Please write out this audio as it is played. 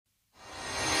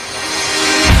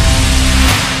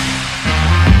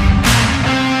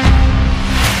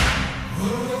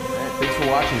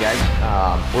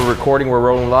We're recording, we're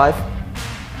rolling live.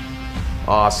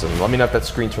 Awesome. Let me know if that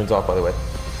screen turns off, by the way.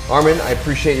 Armin, I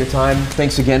appreciate your time.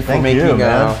 Thanks again for making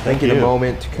a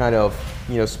moment to kind of,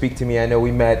 speak to me. I know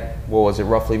we met, what was it,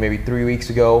 roughly maybe 3 weeks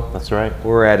ago. That's right.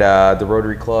 We're at the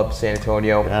Rotary Club, San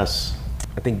Antonio. Yes.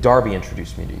 I think Darby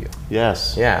introduced me to you.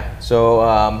 Yes. Yeah.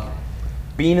 So,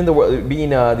 being the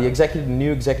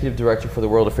new executive director for the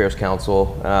World Affairs Council,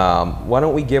 why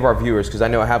don't we give our viewers, because I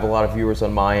know I have a lot of viewers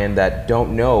on my end that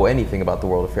don't know anything about the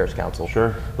World Affairs Council.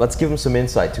 Sure. Let's give them some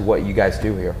insight to what you guys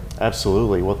do here.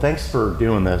 Absolutely. Well, thanks for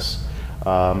doing this.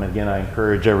 Again, I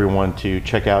encourage everyone to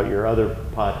check out your other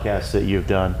podcasts that you've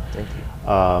done. Thank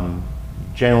you.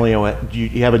 Generally,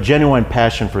 you have a genuine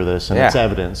passion for this, and it's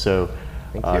evident. So,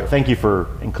 thank you for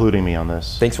including me on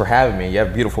this. Thanks for having me. You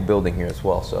have a beautiful building here as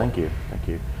well. So thank you.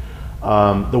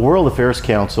 The World Affairs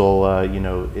Council,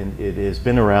 it has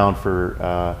been around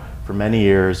for many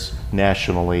years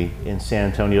nationally in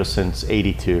San Antonio since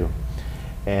 '82.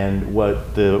 And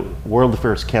what the World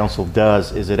Affairs Council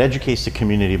does is it educates the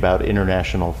community about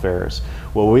international affairs.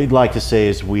 What we'd like to say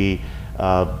is we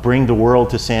bring the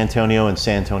world to San Antonio and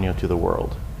San Antonio to the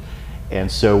world. And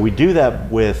so we do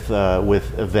that with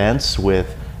events,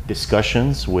 with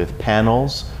discussions, with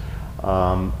panels.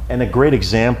 And a great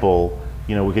example,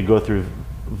 we could go through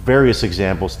various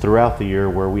examples throughout the year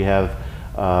where we have,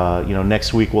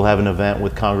 next week we'll have an event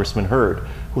with Congressman Hurd,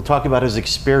 who'll talk about his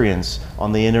experience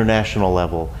on the international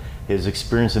level, his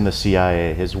experience in the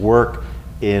CIA, his work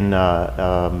in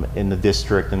the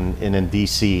district and in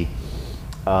DC.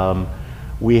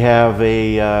 We have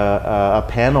a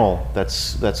panel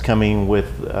that's coming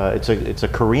with it's a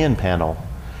Korean panel,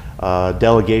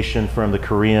 delegation from the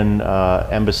Korean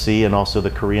embassy and also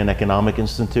the Korean Economic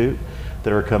Institute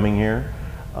that are coming here.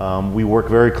 We work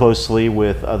very closely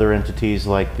with other entities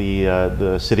like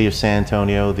the City of San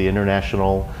Antonio, the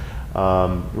International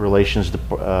Relations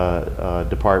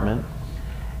Department,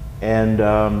 and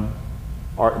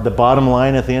the bottom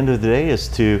line at the end of the day is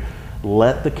to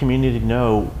let the community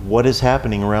know what is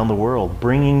happening around the world.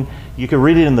 You can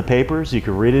read it in the papers, you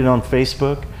can read it on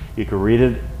Facebook, you can read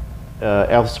it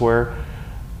elsewhere,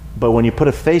 but when you put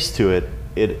a face to it,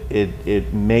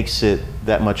 it makes it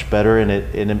that much better, and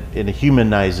it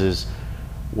humanizes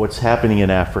what's happening in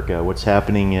Africa, what's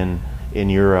happening in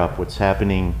Europe, what's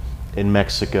happening in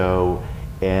Mexico,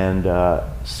 and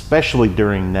especially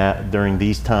during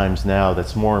these times now,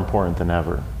 that's more important than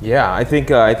ever. Yeah, I think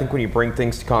when you bring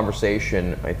things to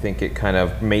conversation, I think it kind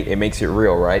of makes it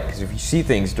real, right? Because if you see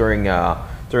things during a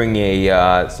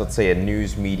let's say a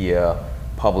news media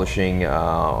publishing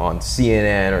on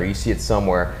CNN, or you see it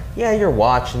somewhere, you're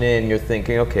watching it and you're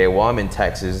thinking, okay, well, I'm in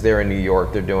Texas, they're in New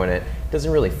York, they're doing it. It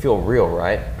doesn't really feel real,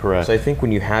 right? Correct. So I think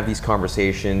when you have these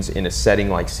conversations in a setting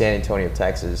like San Antonio,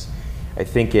 Texas, I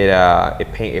think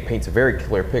it paints a very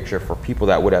clear picture for people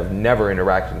that would have never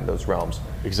interacted in those realms.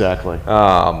 Exactly.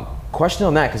 Question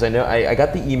on that, because I know I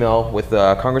got the email with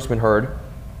Congressman Hurd.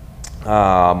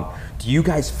 Do you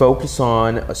guys focus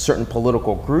on a certain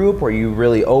political group, or are you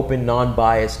really open,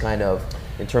 non-biased kind of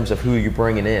in terms of who you're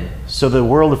bringing in? So the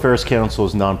World Affairs Council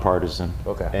is nonpartisan.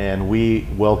 Okay. And we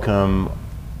welcome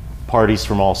parties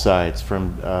from all sides,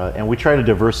 and we try to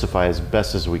diversify as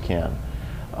best as we can.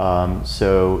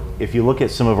 So if you look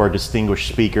at some of our distinguished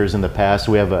speakers in the past,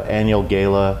 we have an annual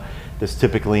gala that's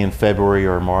typically in February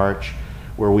or March,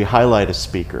 where we highlight a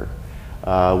speaker.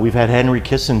 We've had Henry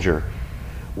Kissinger.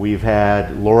 We've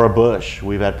had Laura Bush.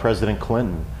 We've had President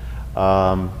Clinton.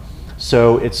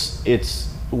 So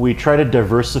we try to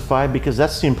diversify, because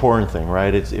that's the important thing,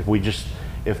 right?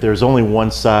 If there's only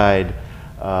one side,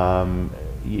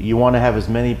 you want to have as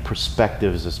many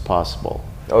perspectives as possible.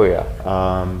 Oh yeah.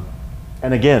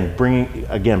 And again,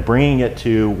 bringing it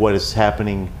to what is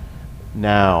happening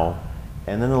now,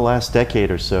 and then the last decade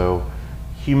or so,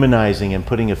 humanizing and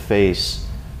putting a face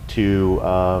to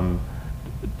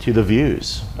the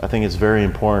views. I think it's very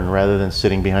important, rather than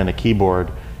sitting behind a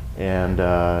keyboard and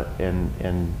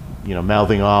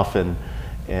mouthing off and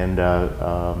not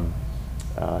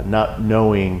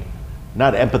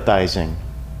empathizing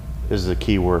is the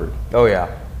key word. Oh yeah.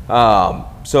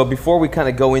 So before we kind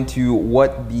of go into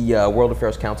what the World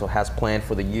Affairs Council has planned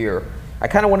for the year, I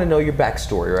kind of want to know your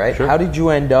backstory, right? Sure. How did you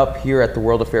end up here at the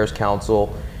World Affairs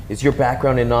Council? Is your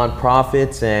background in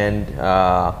nonprofits, and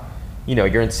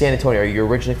you're in San Antonio? Are you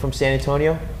originally from San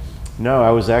Antonio? No,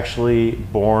 I was actually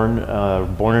born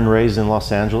and raised in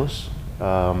Los Angeles.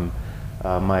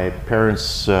 My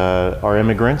parents are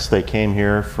immigrants. They came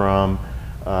here from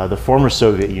the former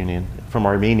Soviet Union, from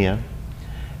Armenia.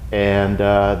 And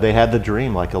they had the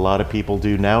dream, like a lot of people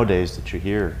do nowadays that you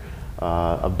hear,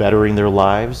 of bettering their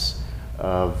lives,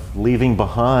 of leaving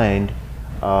behind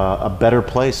a better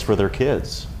place for their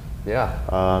kids.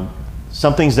 Yeah.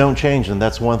 Some things don't change, and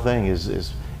that's one thing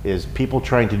is people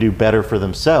trying to do better for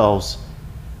themselves,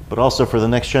 but also for the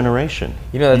next generation.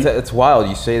 You know, it's wild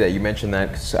you say that. You mentioned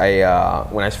that 'cause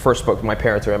when I first spoke, my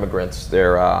parents are immigrants.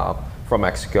 They're from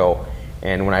Mexico,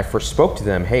 and when I first spoke to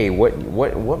them, hey,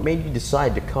 what made you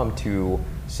decide to come to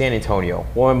San Antonio?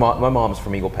 Well, my mom's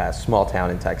from Eagle Pass, small town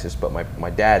in Texas, but my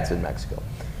dad's in Mexico.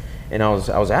 And I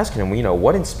was asking them, you know,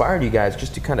 what inspired you guys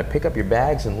just to kind of pick up your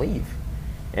bags and leave?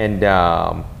 And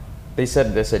they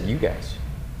said you guys.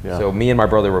 Yeah. So me and my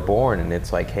brother were born, and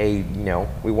it's like, hey, you know,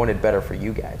 we wanted better for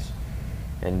you guys.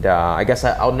 And I guess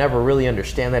I'll never really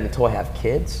understand that until I have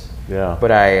kids. Yeah.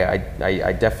 But I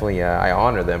definitely I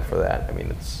honor them for that. I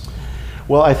mean, it's.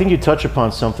 Well, I think you touch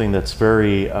upon something that's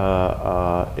very,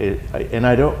 and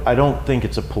I don't think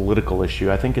it's a political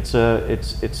issue. I think it's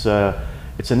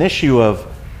an issue of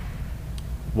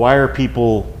why are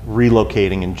people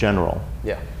relocating in general?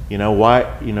 Yeah. You know, why,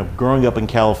 you know, growing up in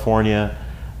California,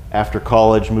 after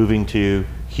college, moving to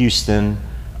Houston,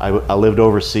 I lived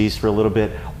overseas for a little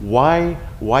bit. Why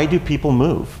do people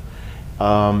move?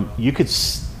 You could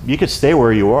stay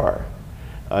where you are.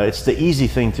 It's the easy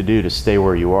thing to do to stay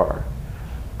where you are.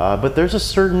 But there's a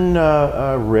certain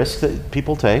risk that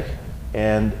people take,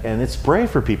 and it's brave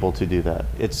for people to do that.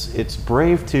 It's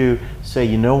brave to say,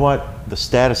 you know what, the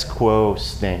status quo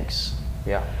stinks.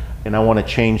 Yeah. And I want to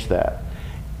change that.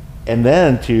 And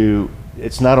then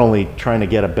it's not only trying to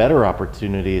get a better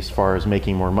opportunity as far as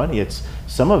making more money, it's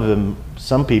some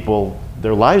people,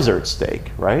 their lives are at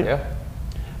stake, right? Yeah.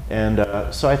 And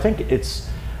so I think this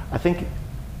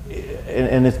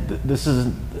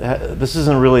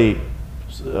isn't really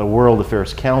a World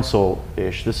Affairs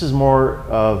Council-ish. This is more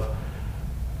of,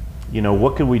 you know,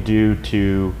 what could we do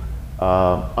to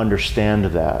understand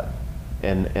that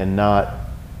and not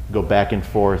go back and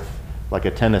forth like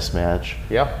a tennis match.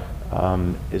 Yeah.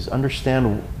 Is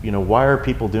understand, you know, why are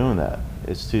people doing that?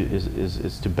 Is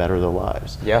to better their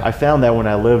lives. Yeah. I found that when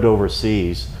I lived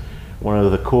overseas, one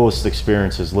of the coolest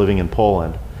experiences living in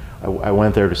Poland. I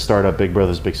went there to start up Big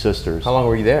Brothers Big Sisters. How long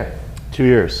were you there? 2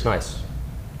 years. Nice.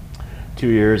 2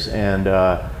 years, and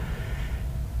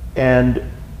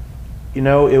you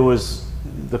know, it was,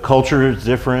 the culture is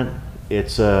different.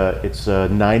 It's a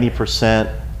 90%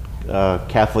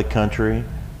 Catholic country.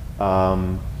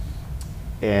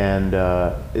 And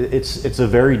it's a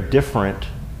very different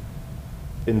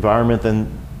environment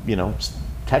than, you know,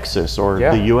 Texas or Yeah.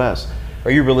 the U.S.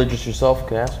 Are you religious yourself,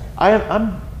 can I ask?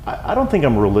 I don't think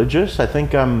I'm religious. I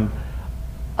think there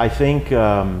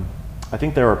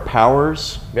are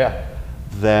powers Yeah.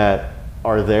 that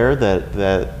are there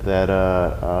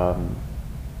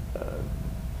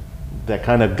that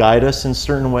kind of guide us in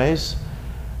certain ways.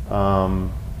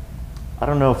 I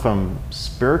don't know if I'm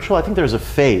spiritual. I think there's a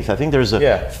faith. I think there's a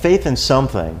Yeah. faith in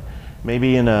something,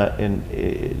 maybe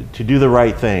to do the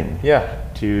right thing. Yeah.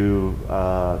 To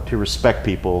respect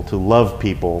people, to love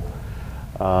people.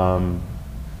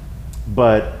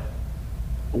 But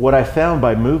what I found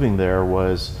by moving there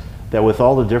was that with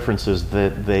all the differences,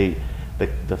 that the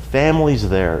families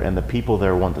there and the people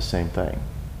there want the same thing: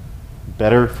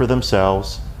 better for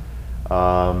themselves.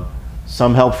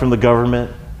 Some help from the government.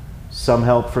 Some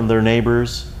help from their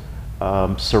neighbors,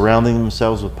 surrounding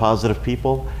themselves with positive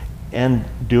people, and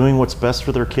doing what's best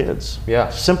for their kids. Yeah.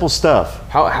 Simple stuff.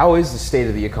 How is the state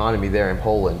of the economy there in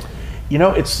Poland? You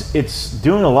know, it's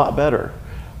doing a lot better.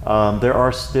 There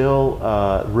are still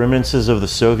remnants of the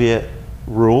Soviet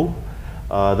rule,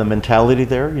 the mentality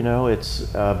there. You know,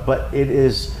 but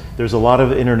there's a lot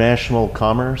of international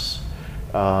commerce,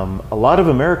 a lot of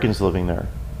Americans living there,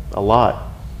 a lot.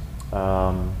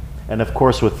 And of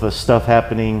course, with the stuff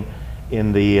happening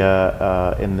in the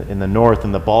north,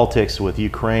 in the Baltics, with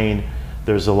Ukraine,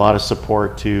 there's a lot of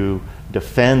support to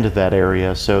defend that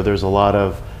area. So there's a lot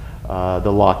of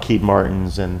the Lockheed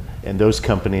Martins and those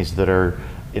companies that are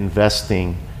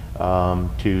investing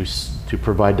to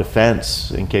provide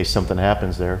defense in case something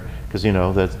happens there, because you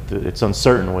know that it's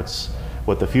uncertain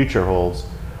what the future holds.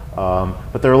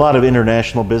 But there are a lot of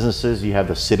international businesses. You have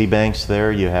the Citibanks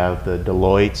there. You have the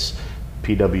Deloittes,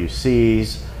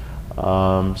 PwCs.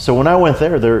 So when I went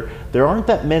there aren't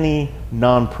that many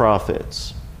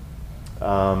nonprofits.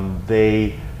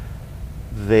 They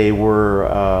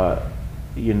were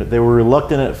they were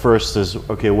reluctant at first, as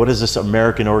okay, what is this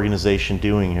American organization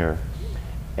doing here?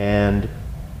 And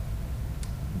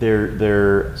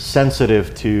they're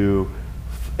sensitive to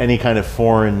any kind of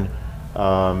foreign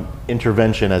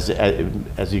intervention, as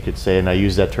you could say, and I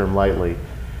use that term lightly.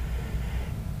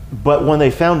 But when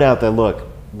they found out that, look,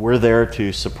 we're there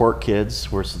to support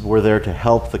kids, we're there to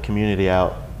help the community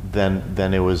out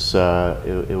then it was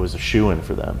a shoo-in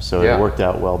for them. So Yeah. it worked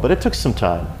out well, but it took some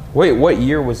time. Wait, what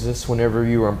year was this? Whenever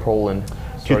you were in Poland?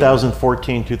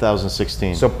 2014,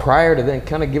 2016. So prior to then,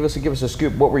 kind of give us a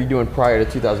scoop. What were you doing prior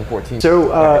to 2014?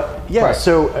 So yeah, Right.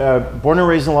 so born and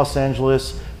raised in Los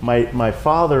Angeles. My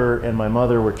father and my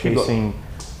mother were Keep going. chasing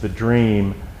the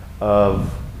dream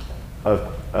of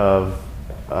the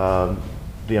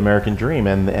American dream,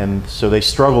 and so they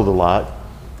struggled a lot.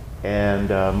 And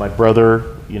my brother,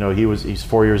 he's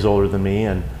 4 years older than me,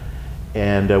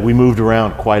 and we moved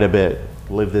around quite a bit.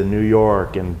 Lived in New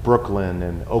York and Brooklyn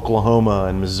and Oklahoma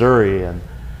and Missouri and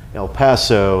El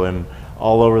Paso and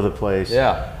all over the place.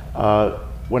 Yeah.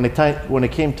 When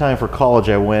it came time for college,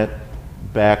 I went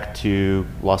back to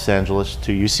Los Angeles,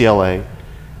 to UCLA,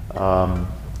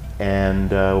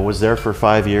 and was there for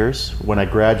 5 years. When I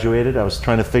graduated, I was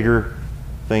trying to figure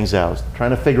things out. I was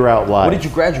trying to figure out life. What did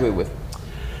you graduate with?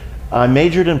 I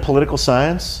majored in political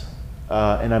science,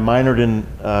 and I minored in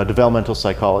developmental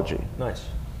psychology. Nice.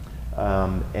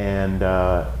 And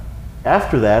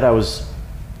after that, I was,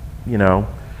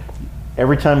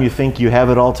 every time you think you have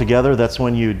it all together, that's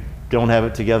when you don't have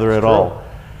it together at all.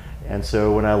 And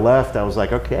so when I left, I was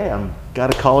like, okay,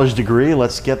 got a college degree.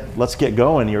 Let's get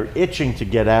going. You're itching to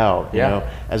get out. Yeah. You know,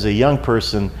 as a young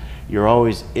person, you're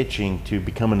always itching to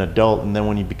become an adult. And then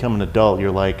when you become an adult, you're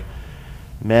like,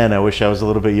 man, I wish I was a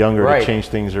little bit younger to change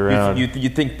things around. You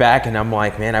think back, and I'm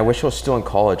like, man, I wish I was still in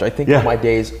college. I think Yeah. of my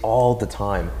days all the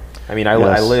time. I mean, I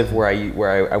Yes. live where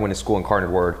I went to school in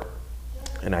Carnegie Word,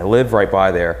 and I live right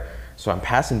by there. So I'm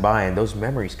passing by, and those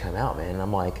memories come out, man. And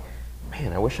I'm like,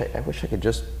 man, I wish I could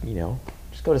just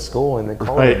just go to school and then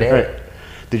call it a day. Right.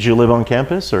 Did you live on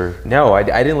campus or? No, I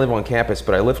didn't live on campus,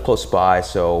 but I lived close by.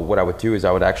 So what I would do is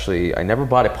I never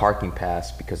bought a parking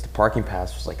pass because the parking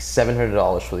pass was like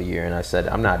 $700 for the year, and I said,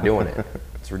 I'm not doing it.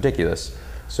 It's ridiculous.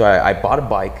 So I bought a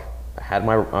bike. I had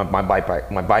my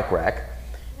bike rack,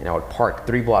 and I would park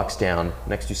 3 blocks down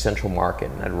next to Central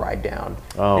Market, and I'd ride down.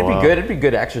 Oh, It'd wow. be good. It'd be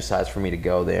good exercise for me to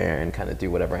go there and kind of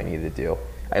do whatever I needed to do.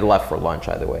 I left for lunch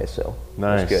either way, so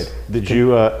Nice. it was good. Did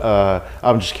you?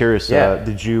 I'm just curious. Yeah.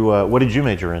 Did you? What did you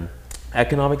major in?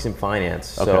 Economics and finance.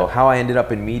 So Okay. how I ended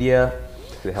up in media,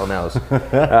 who the hell knows?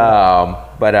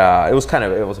 But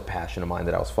it was a passion of mine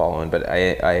that I was following. But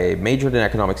I majored in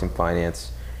economics and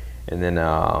finance, and then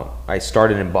I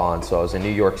started in bonds. So I was in New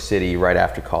York City right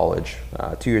after college,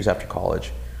 2 years after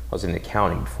college. I was in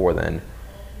accounting before then.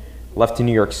 Left to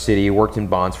New York City, worked in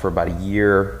bonds for about a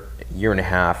year and a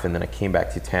half, and then I came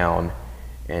back to town,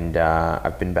 and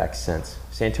I've been back since.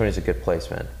 San Antonio's a good place,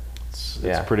 man. It's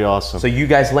pretty awesome. So you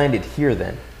guys landed here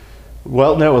then?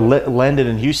 Well, no, it landed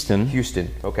in Houston, Houston,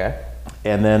 okay.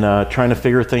 and then trying to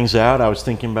figure things out. I was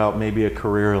thinking about maybe a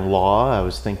career in law. I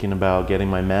was thinking about getting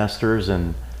my master's,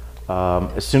 and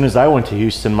as soon as I went to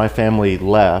Houston, my family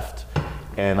left,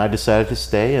 and I decided to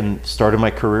stay and started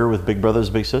my career with Big Brothers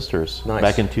Big Sisters Nice.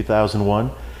 back in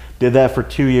 2001. Did that for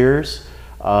 2 years.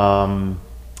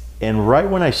 And right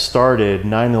when I started,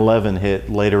 9/11 hit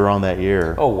later on that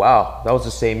year. Oh wow, that was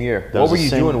the same year. That What was were the you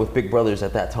same- doing with Big Brothers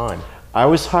at that time? I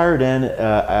was hired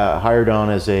on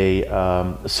as a.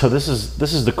 So this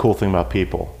is the cool thing about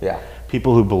people. Yeah.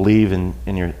 People who believe in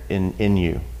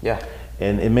you, Yeah.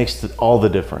 and it makes all the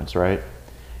difference, right?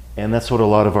 And that's what a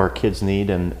lot of our kids need,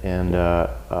 and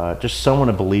just someone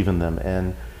to believe in them.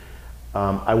 And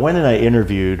I went and I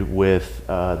interviewed with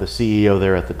the CEO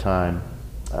there at the time,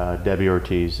 Debbie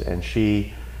Ortiz, and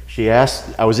she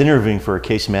asked. I was interviewing for a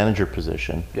case manager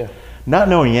position. Yeah. Not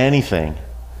knowing anything,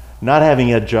 not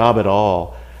having a job at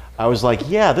all. I was like,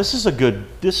 yeah, this is a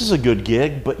good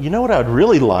gig, but you know what I'd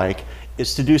really like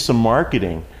is to do some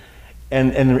marketing.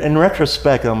 And in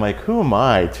retrospect, I'm like, who am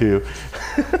I to?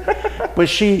 But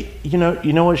she, you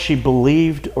know what? She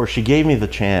believed, or she gave me the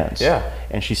chance. Yeah.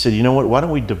 And she said, you know what? Why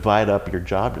don't we divide up your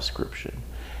job description?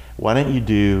 Why don't you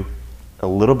do a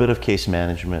little bit of case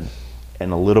management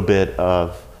and a little bit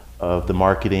of the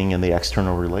marketing and the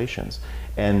external relations?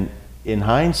 And in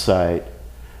hindsight,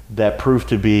 that proved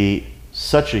to be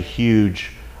such a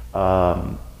huge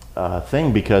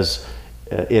thing, because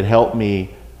it helped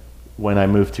me when I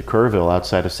moved to Kerrville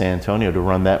outside of San Antonio to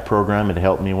run that program. It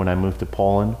helped me when I moved to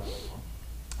Poland.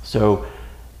 So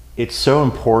it's so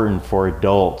important for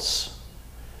adults,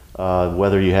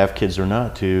 whether you have kids or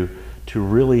not, to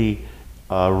really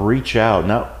reach out,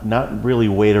 not really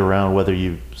wait around, whether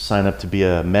you sign up to be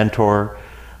a mentor,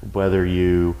 whether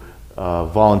you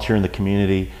volunteer in the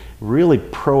community, really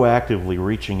proactively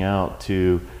reaching out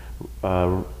to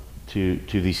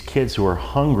these kids who are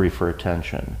hungry for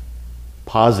attention,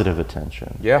 positive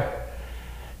attention. Yeah.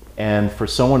 and for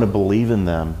someone to believe in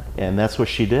them, and that's what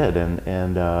she did.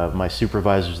 And my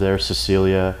supervisors there,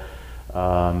 Cecilia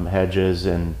Hedges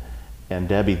and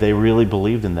Debbie, they really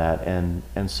believed in that.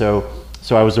 And so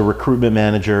I was a recruitment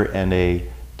manager and a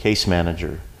case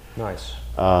manager. Nice.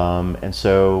 And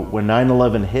so when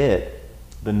 9/11 hit,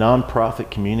 the nonprofit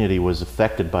community was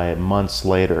affected by it months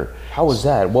later. How was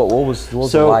that? What was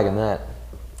the lag in that?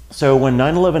 So when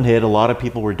 9/11 hit, a lot of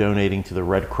people were donating to the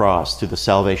Red Cross, to the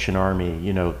Salvation Army,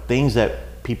 you know, things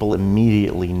that people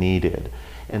immediately needed.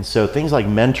 And so things like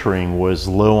mentoring was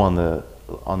low on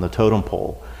the totem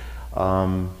pole.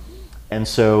 And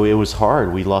so it was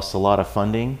hard. We lost a lot of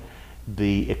funding.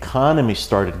 The economy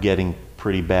started getting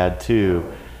pretty bad too.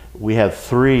 We had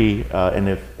three, and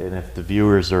if the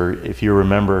viewers, or if you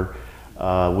remember,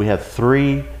 we had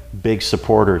three big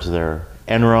supporters there: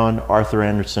 Enron, Arthur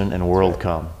Andersen, and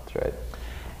WorldCom. That's right.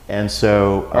 And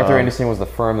so Arthur Andersen was the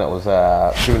firm that was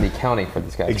doing the accounting for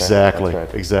these guys. Exactly, right?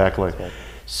 That's right. exactly. That's right.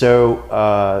 So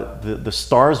the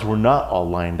stars were not all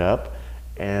lined up,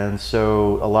 and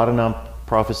so a lot of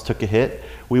nonprofits took a hit.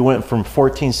 We went from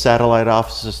 14 satellite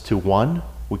offices to 1.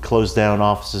 We closed down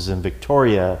offices in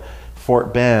Victoria,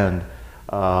 Fort Bend,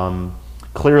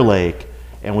 Clear Lake,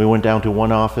 and we went down to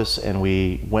 1 office, and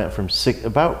we went from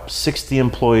about 60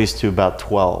 employees to about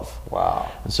 12.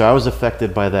 Wow. And so I was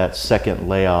affected by that second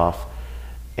layoff,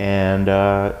 and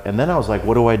then I was like,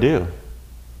 what do I do?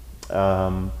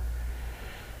 And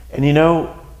you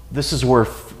know, this is where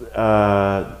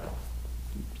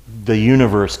the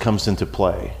universe comes into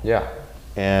play. Yeah.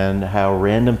 And how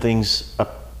random things,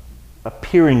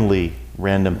 appearingly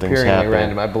random things happen.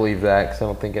 Random. I believe that, because I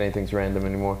don't think anything's random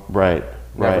anymore. Right,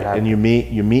 Never right. happened. And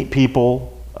you meet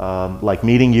people, like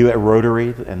meeting you at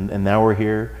Rotary, and now we're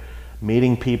here,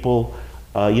 meeting people.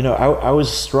 You know, I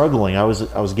was struggling. I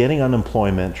was getting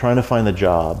unemployment, trying to find a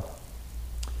job,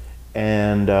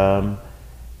 and you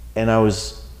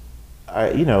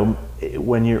know,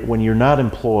 when you're not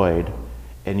employed,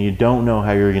 and you don't know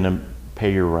how you're going to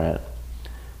pay your rent.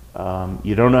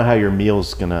 You don't know how your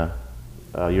meal's gonna,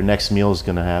 your next meal is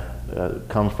gonna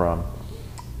come from.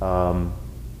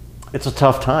 It's a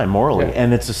tough time morally, Yeah.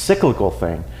 and it's a cyclical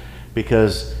thing,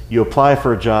 because you apply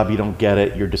for a job, you don't get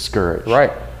it, you're discouraged.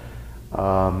 Right.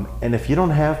 And if you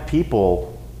don't have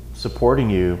people supporting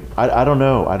you, I don't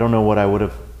know. I don't know what I would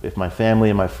have if my family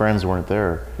and my friends weren't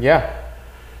there. Yeah.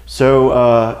 So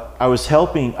I was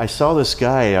helping. I saw this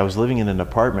guy. I was living in an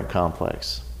apartment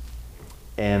complex,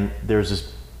 and there's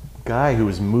this guy who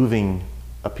was moving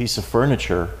a piece of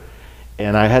furniture,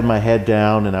 and I had my head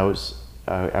down, and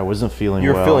I wasn't feeling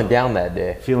well. You were feeling down that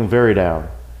day. Feeling very down.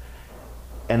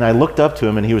 And I looked up to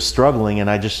him, and he was struggling, and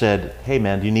I just said, "Hey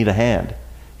man, do you need a hand?"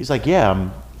 He's like, "Yeah,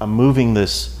 I'm moving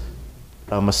this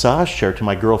massage chair to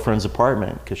my girlfriend's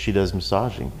apartment because she does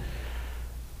massaging.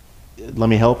 Let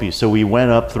me help you." So we went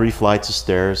up 3 flights of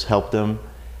stairs, helped him,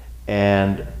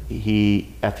 and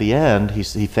at the end he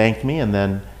thanked me, and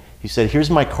then he said, "Here's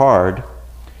my card.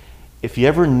 If you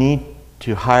ever need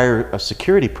to hire a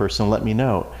security person, let me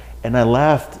know." And I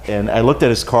laughed, and I looked at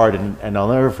his card, and I'll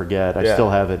never forget. I still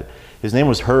have it. His name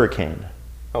was Hurricane.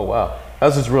 Oh wow, that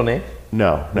was his real name?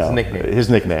 No. His nickname. His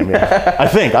nickname, yeah. I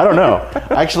think. I don't know.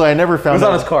 Actually, I never found It was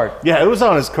out. on his card. Yeah, it was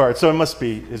on his card, so it must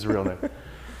be his real name.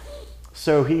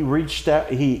 So he reached out.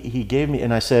 He gave me,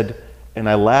 and I said, and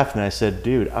I laughed, and I said,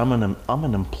 "Dude, I'm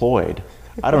unemployed.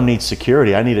 I don't need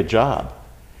security. I need a job."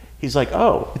 He's like,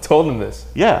 "Oh." You told him this.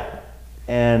 Yeah.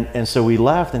 And so we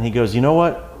laughed, and he goes, "You know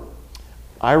what?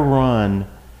 I run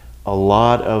a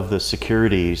lot of the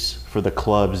securities for the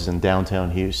clubs in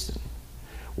downtown Houston.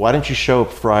 Why don't you show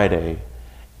up Friday,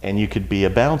 and you could be a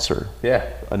bouncer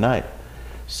a night?"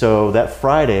 So that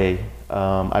Friday,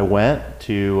 I went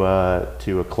to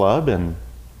a club, and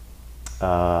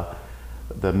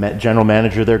the general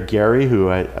manager there, Gary,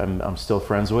 who I'm still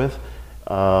friends with,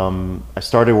 I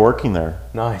started working there.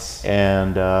 Nice.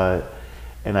 And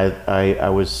I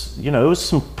was, you know, it was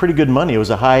some pretty good money. It was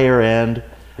a higher end.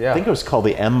 Yeah. I think it was called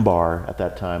the M Bar at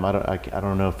that time. I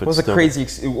don't know if it's What was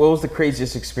still, what was the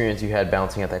craziest experience you had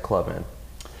bouncing at that club, man?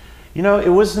 You know, it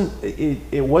wasn't.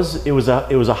 It was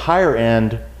a higher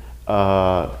end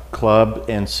club,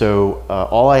 and so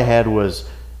all I had was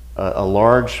a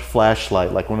large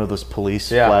flashlight, like one of those police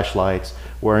flashlights,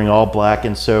 wearing all black.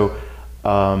 And so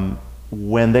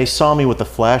when they saw me with the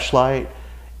flashlight,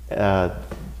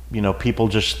 you know, people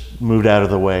just moved out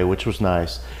of the way, which was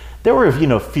nice. There were, you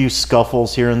know, a few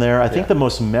scuffles here and there. I think the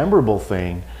most memorable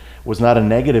thing was not a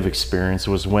negative experience.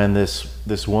 It was when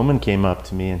this woman came up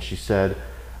to me and she said,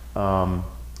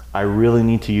 "I really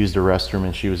need to use the restroom,"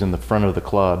 and she was in the front of the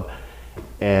club,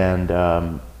 and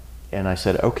I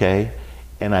said, "Okay,"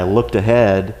 and I looked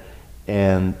ahead,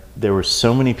 and there were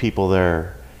so many people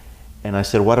there, and I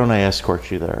said, why don't I escort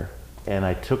you there? And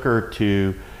I took her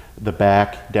to the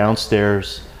back,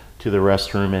 downstairs to the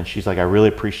restroom, and she's like, I really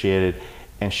appreciate it,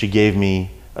 and she gave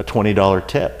me a $20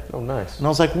 tip. Oh, nice. And I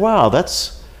was like, wow,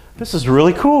 this is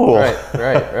really cool.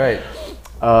 Right.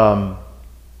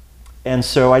 And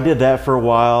so I did that for a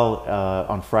while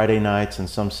on Friday nights and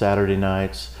some Saturday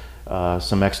nights,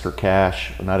 some extra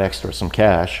cash, not extra, some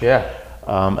cash. Yeah.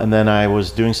 And then I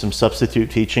was doing some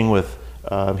substitute teaching with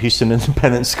Houston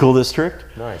Independent School District.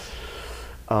 Nice.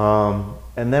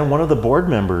 And then one of the board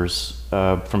members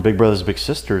from Big Brothers Big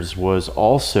Sisters was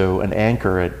also an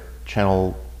anchor at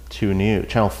Channel 4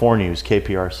 News,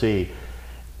 KPRC,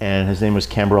 and his name was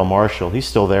Camberell Marshall. He's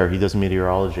still there. He does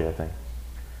meteorology, I think.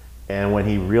 And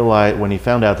when he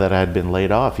found out that I had been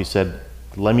laid off, he said,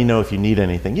 let me know if you need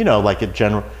anything, like a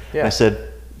general. Yeah. And I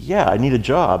said, yeah, I need a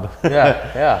job.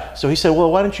 Yeah. So he said, well,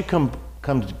 why don't you come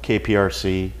to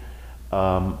KPRC?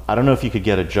 I don't know if you could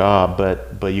get a job,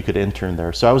 but you could intern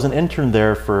there. So I was an intern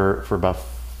there for about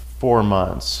 4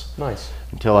 months. Nice.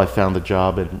 Until I found the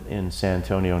job in San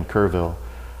Antonio and Kerrville.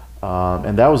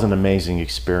 And that was an amazing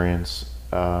experience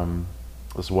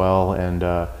as well.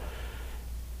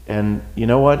 And you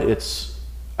know what?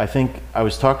 I think I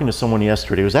was talking to someone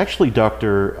yesterday. It was actually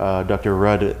Dr.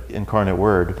 Rudd, Incarnate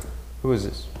Word. Who is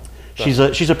this?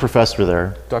 She's a professor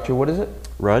there. Doctor, what is it?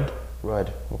 Rudd.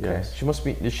 Rudd. Okay. Yes. She must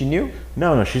be. Is she new?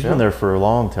 No, she's been there for a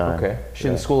long time. Okay. She's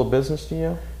in the School of Business, do you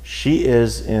know? She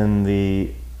is in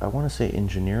the, I want to say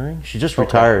engineering. She just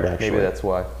retired, actually. Maybe that's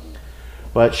why.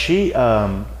 But she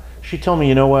told me,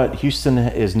 you know what? Houston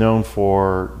is known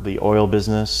for the oil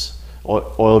business,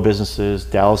 oil businesses.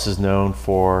 Dallas is known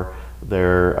for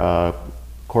their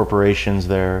corporations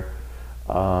there.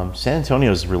 San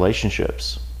Antonio's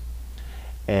relationships,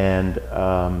 and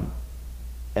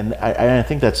I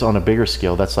think that's on a bigger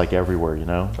scale. That's like everywhere,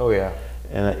 Oh yeah.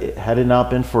 And had it not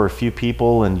been for a few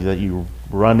people and that you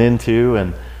run into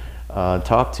and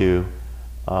talk to,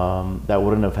 that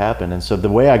wouldn't have happened. And so the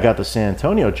way I got the San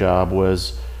Antonio job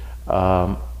was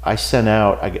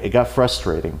it got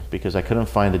frustrating because I couldn't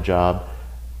find a job.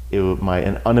 My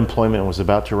unemployment was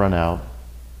about to run out.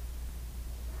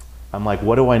 I'm like,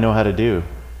 what do I know how to do?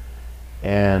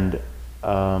 And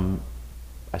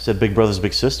I said, Big Brothers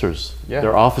Big Sisters. Yeah.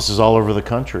 Their offices all over the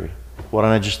country. Why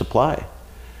don't I just apply?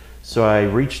 So I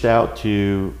reached out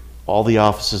to all the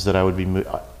offices that I would be,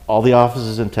 all the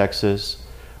offices in Texas,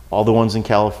 all the ones in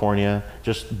California,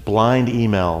 just blind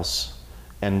emails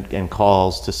and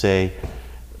calls to say,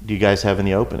 do you guys have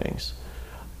any openings?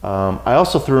 I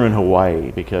also threw in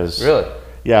Hawaii because... Really?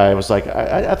 Yeah, I was like,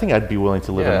 I think I'd be willing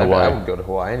to live in Hawaii. I would go to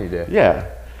Hawaii any day. Yeah.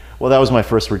 Well, that was my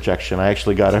first rejection. I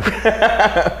actually got it.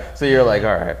 So you're like,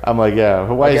 all right. I'm like, yeah,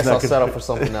 Hawaii's I guess not I'll good. settle for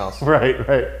something else. Right.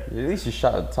 At least you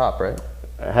shot at the top, right?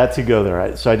 I had to go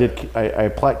there. So I did. I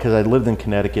applied because I lived in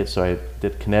Connecticut. So I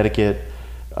did Connecticut,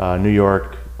 New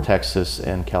York, Texas,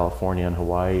 and California and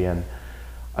Hawaii. And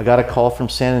I got a call from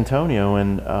San Antonio.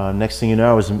 And next thing you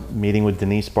know, I was meeting with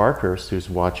Denise Barkhurst, who's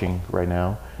watching right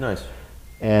now. Nice.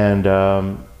 And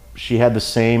she had the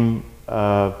same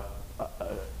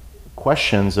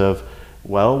questions of,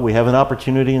 well, we have an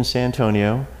opportunity in San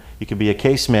Antonio. You could be a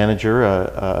case manager,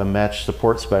 a match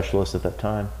support specialist at that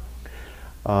time.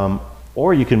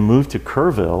 Or you can move to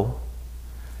Kerrville.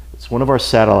 It's one of our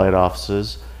satellite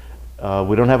offices.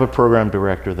 We don't have a program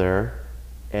director there.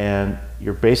 And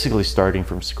you're basically starting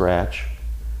from scratch.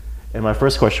 And my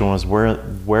first question was,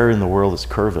 where in the world is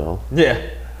Kerrville? Yeah.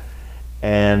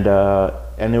 And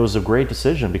it was a great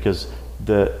decision because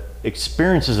the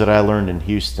experiences that I learned in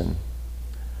Houston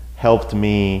helped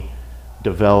me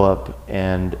develop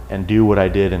and do what I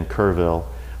did in Kerrville,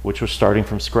 which was starting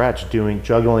from scratch,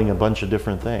 juggling a bunch of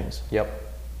different things. Yep.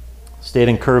 Stayed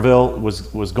in Kerrville,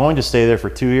 was going to stay there for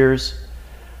 2 years.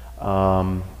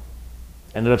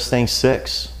 Ended up staying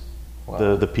 6.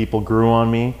 Wow. The people grew on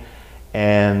me,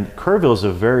 and Kerrville is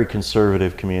a very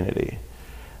conservative community.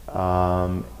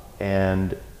 I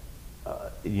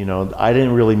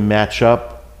didn't really match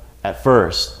up at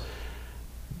first.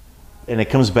 And it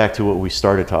comes back to what we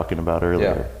started talking about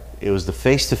earlier. Yeah. It was the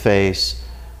face-to-face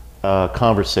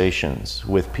conversations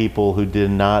with people who did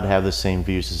not have the same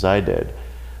views as I did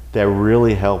that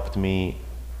really helped me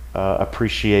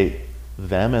appreciate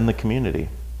them and the community.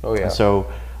 Oh yeah. And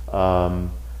so, I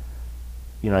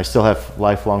still have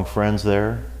lifelong friends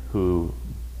there who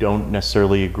don't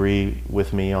necessarily agree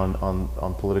with me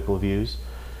on political views,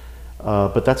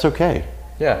 but that's okay.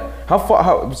 Yeah.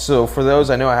 So for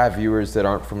those, I know I have viewers that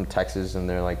aren't from Texas and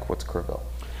they're like, what's Kerrville?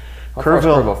 How far is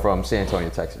Kerrville from San Antonio,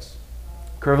 Texas?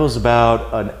 Kerrville's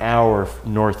about an hour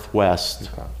northwest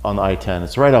on the I-10.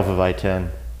 It's right off of I-10.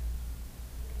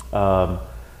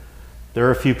 There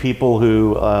are a few people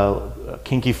who,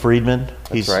 Kinky Friedman.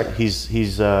 That's right. He's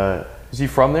Is he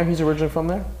from there? He's originally from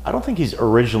there? I don't think he's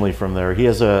originally from there. He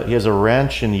has a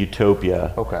ranch in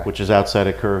Utopia, Okay. which is outside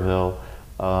of Kerrville,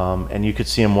 and you could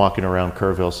see him walking around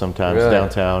Kerrville sometimes Really?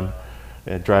 downtown,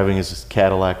 driving his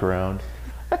Cadillac around.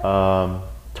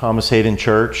 Thomas Hayden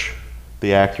Church,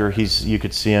 the actor, you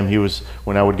could see him. He was,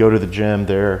 when I would go to the gym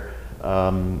there,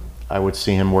 I would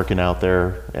see him working out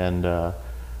there, and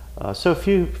so a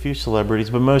few celebrities,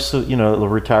 but most of, the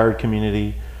retired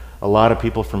community. A lot of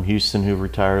people from Houston who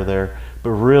retire there, but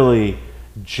really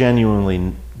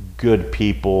genuinely good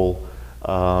people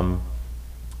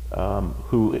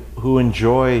who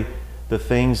enjoy the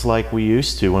things like we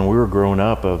used to when we were growing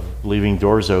up, of leaving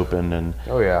doors open and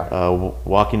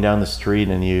walking down the street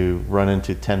and you run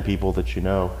into 10 people that you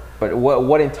know. But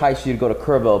what enticed you to go to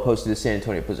Kerrville opposed to the San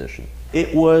Antonio position?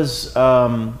 It was,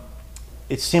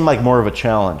 it seemed like more of a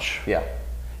challenge. Yeah.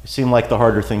 It seemed like the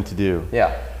harder thing to do.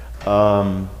 Yeah.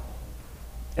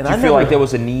 And Do you feel like there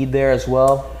was a need there as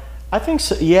well? I think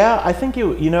so. Yeah, I think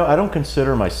I don't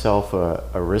consider myself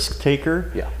a risk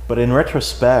taker. Yeah. But in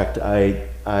retrospect, I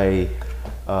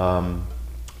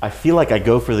feel like I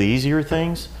go for the easier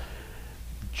things,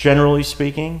 generally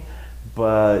speaking.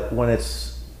 But when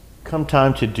it's come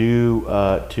time to do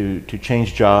to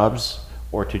change jobs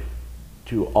or to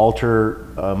alter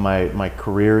my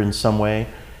career in some way,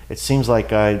 it seems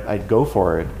like I'd go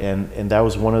for it. And that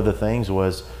was one of the things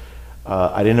was.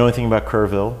 I didn't know anything about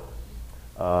Kerrville.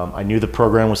 I knew the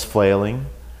program was flailing.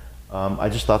 I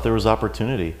just thought there was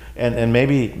opportunity, and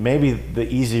maybe the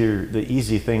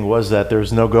easy thing was that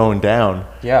there's no going down.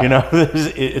 Yeah.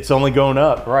 It's only going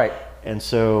up. Right. And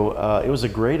so it was a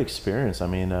great experience. I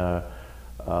mean,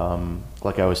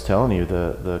 like I was telling you,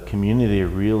 the community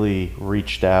really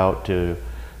reached out to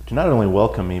not only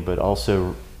welcome me but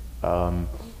also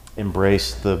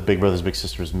embrace the Big Brothers Big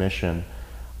Sisters mission.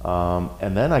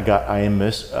 And then I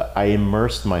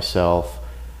immersed myself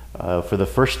for the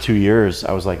first 2 years.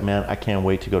 I was like, man, I can't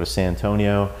wait to go to San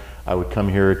Antonio. I would come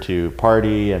here to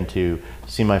party and to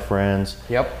see my friends.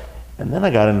 Yep. And then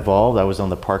I got involved. I was on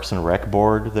the Parks and Rec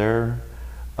board there.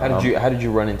 How did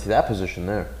you run into that position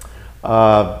there?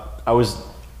 I was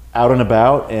out and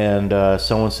about, and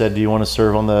someone said, "Do you want to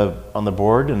serve on the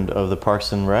board of the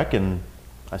Parks and Rec?" And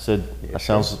I said, Yeah, "That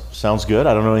sure. sounds good.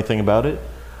 I don't know anything about it."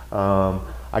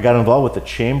 I got involved with the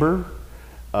chamber,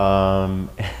 and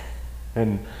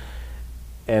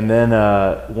then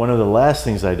one of the last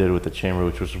things I did with the chamber,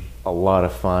 which was a lot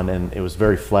of fun, and it was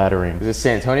very flattering. Is it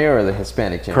San Antonio or the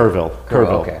Hispanic chamber? Kerrville,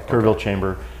 Okay. Kerrville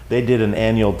Chamber. They did an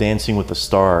annual Dancing with the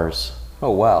Stars,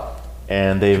 Oh wow.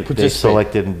 and they participate.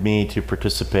 selected me to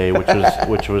participate,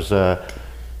 which was a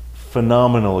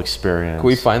phenomenal experience. Can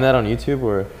we find that on YouTube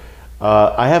or?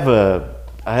 I have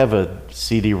a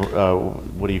CD.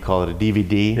 What do you call it? A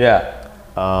DVD. Yeah.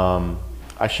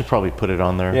 I should probably put it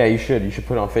on there. Yeah, you should. You should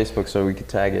put it on Facebook so we could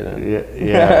tag it.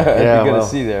 Yeah. It'd be good to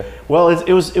see there. Well,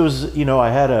 it was. I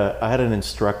had an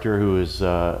instructor who was.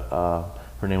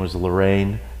 Her name was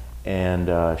Lorraine,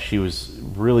 and she was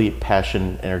really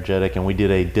passionate, energetic, and we did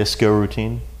a disco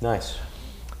routine. Nice.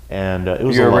 And it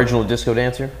was Your a lot- original disco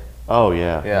dancer? Oh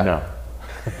yeah. Yeah. No.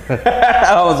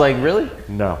 I was like, really?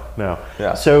 No.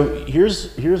 Yeah. So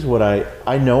here's what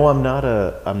I know. I'm not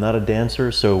a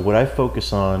dancer. So what I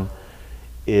focus on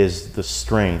is the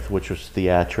strength, which was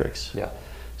theatrics. Yeah.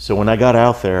 So when I got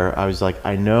out there, I was like,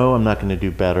 I know I'm not going to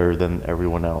do better than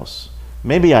everyone else.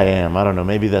 Maybe I am. I don't know.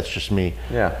 Maybe that's just me.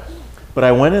 Yeah. But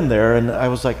I went in there and I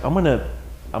was like, I'm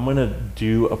gonna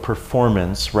do a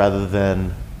performance rather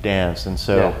than dance. And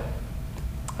so Yeah.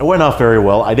 it went off very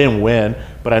well. I didn't win,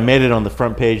 but I made it on the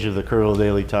front page of the Kerrville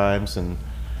Daily Times. And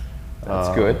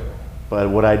That's good. But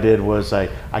what I did was I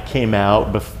came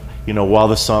out, while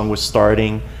the song was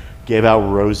starting, gave out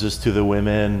roses to the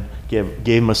women,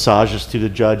 gave massages to the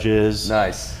judges.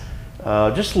 Nice.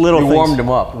 Just little You things. warmed them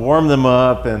up. Warmed them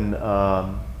up, and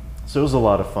so it was a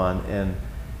lot of fun.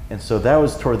 And so that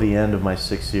was toward the end of my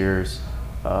 6 years.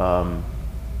 And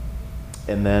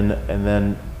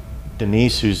then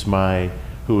Denise, who was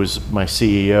my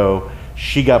CEO,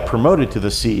 she got promoted to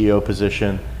the CEO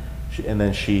position, and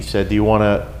then she said, "Do you want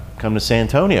to come to San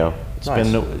Antonio? It's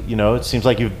Nice. been, it seems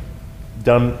like you've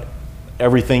done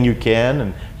everything you can,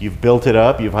 and you've built it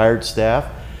up. You've hired staff."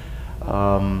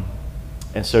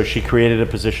 And so she created a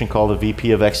position called the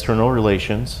VP of External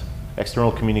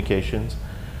External Communications.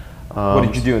 What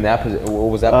did you do in that position? What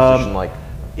was that position like?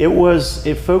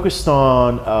 It focused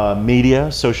on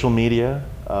media, social media,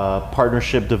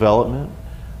 partnership development,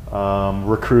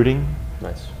 recruiting.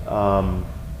 Nice.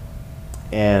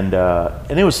 And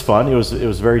it was fun. It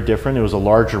was very different. It was a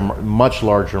much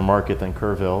larger market than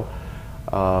Kerrville,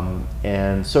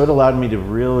 and so it allowed me to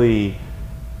really,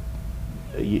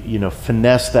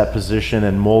 finesse that position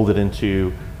and mold it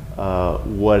into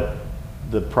what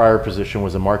the prior position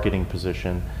was, a marketing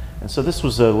position. And so this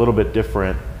was a little bit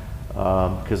different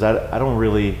because I don't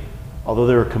really, although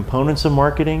there are components of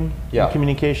marketing Yeah. and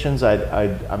communications, I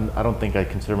don't think I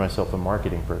consider myself a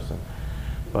marketing person.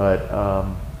 But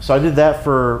so I did that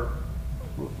for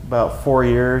about 4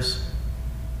 years,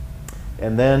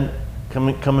 and then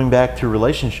coming back to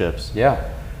relationships. Yeah.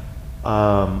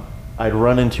 I'd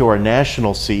run into our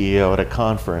national CEO at a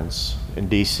conference in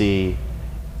DC,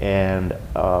 and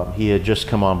he had just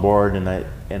come on board,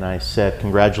 and I said,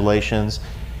 "Congratulations!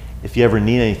 If you ever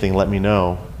need anything, let me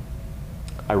know.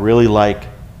 I really like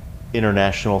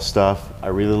international stuff. I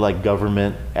really like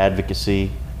government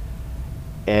advocacy,"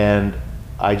 and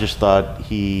I just thought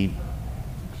he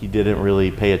didn't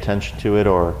really pay attention to it,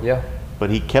 Yeah. but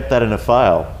he kept that in a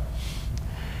file.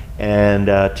 And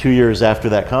 2 years after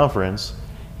that conference,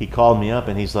 he called me up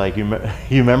and he's like, you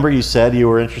remember you said you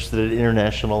were interested in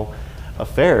international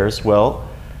affairs? Well,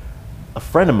 a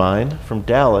friend of mine from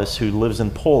Dallas who lives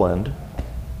in Poland,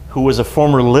 who was a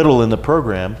former Little in the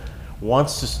program,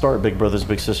 wants to start Big Brothers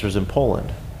Big Sisters in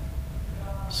Poland.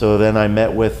 So then I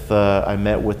met with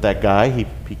that guy.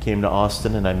 He came to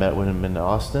Austin, and I met with him in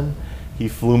Austin. He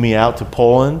flew me out to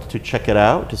Poland to check it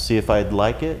out, to see if I'd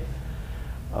like it.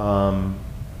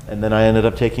 And then I ended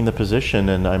up taking the position,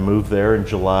 and I moved there in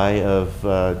July of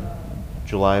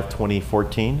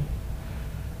 2014.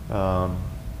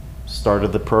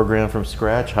 Started the program from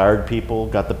scratch, hired people,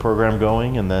 got the program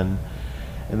going, and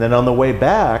then on the way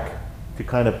back, to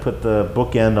kind of put the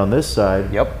bookend on this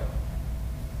side. Yep.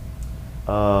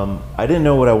 I didn't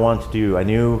know what I wanted to do. I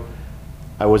knew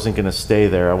I wasn't going to stay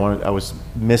there. I was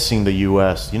missing the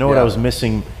U.S. You know what Yeah. I was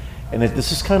missing, and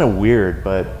this is kind of weird,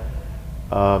 but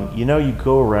you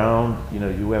go around.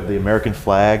 You have the American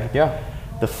flag. Yeah.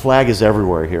 The flag is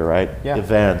everywhere here, right? Yeah.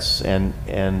 Events, and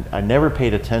I never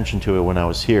paid attention to it when I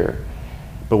was here,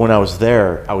 but when I was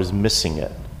there, I was missing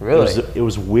it. Really? It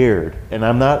was weird, and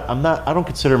I don't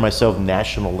consider myself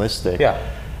nationalistic. Yeah.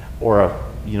 Or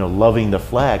loving the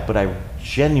flag, but I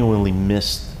genuinely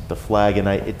missed the flag, and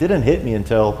it didn't hit me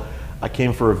until I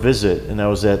came for a visit, and I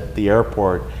was at the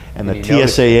airport, and the And you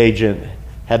noticed TSA it. agent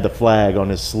had the flag on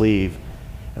his sleeve,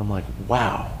 and I'm like,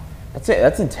 wow. That's it.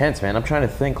 That's intense, man. I'm trying to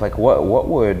think, like, what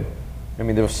would, I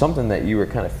mean, there was something that you were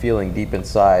kind of feeling deep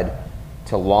inside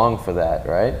to long for that,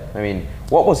 right? I mean,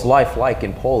 what was life like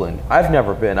in Poland? I've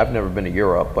never been to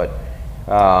Europe, but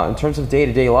in terms of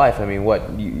day-to-day life, I mean, what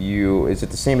is it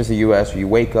the same as the U.S. where you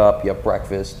wake up, you have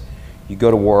breakfast, you go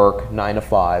to work 9 to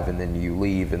 5, and then you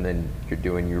leave, and then you're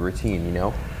doing your routine,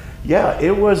 Yeah,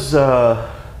 it was,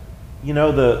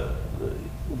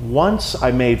 once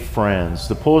I made friends.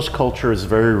 The Polish culture is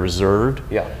very reserved.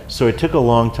 Yeah. So it took a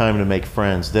long time to make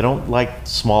friends. They don't like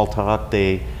small talk.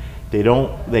 They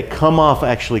come off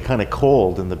actually kind of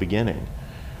cold in the beginning.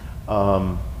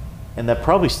 And that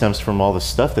probably stems from all the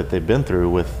stuff that they've been through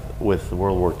with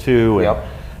World War II Yep.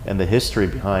 and the history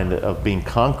behind it of being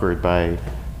conquered by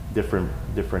different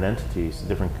entities,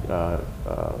 different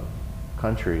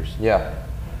countries. Yeah.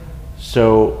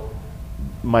 So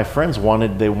my friends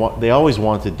they always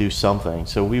wanted to do something.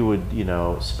 So we would,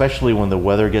 especially when the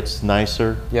weather gets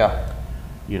nicer, Yeah.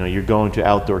 you're going to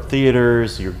outdoor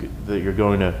theaters, you're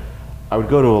going to, I would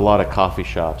go to a lot of coffee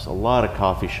shops. They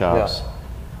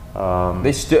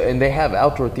have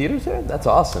outdoor theaters there? That's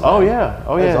awesome. Oh man. yeah,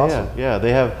 That's awesome. yeah.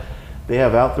 They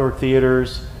have outdoor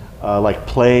theaters, like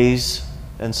plays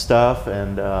and stuff,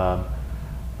 and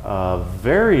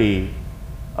very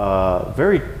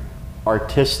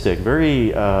artistic,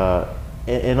 very,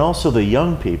 and also the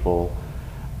young people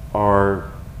I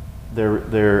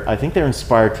think they're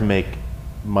inspired to make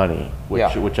money,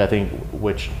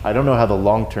 which I don't know how the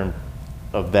long term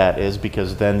of that is,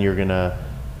 because then you're gonna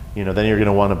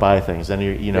want to buy things. Then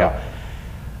Yeah.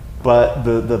 But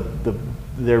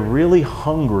they're really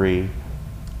hungry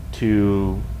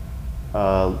to.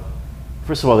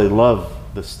 First of all, they love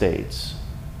the States.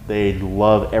 They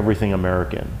love everything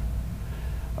American.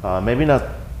 Maybe not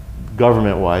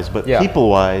government-wise, but Yeah.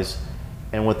 people-wise,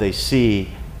 and what they see,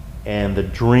 and the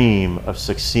dream of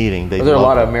succeeding. Are there a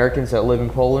lot of Americans that live in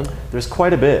Poland? There's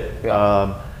quite a bit.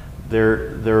 Yeah.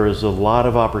 There is a lot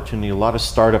of opportunity, a lot of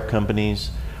startup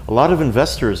companies, a lot of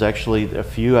investors. Actually, a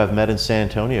few I've met in San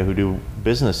Antonio who do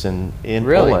business in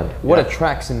Really? Poland. What Yeah.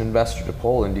 attracts an investor to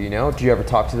Poland? Do you know? Do you ever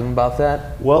talk to them about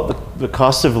that? Well, the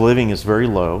cost of living is very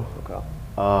low. Okay.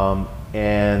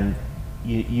 and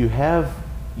you have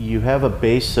a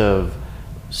base of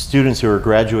students who are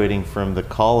graduating from the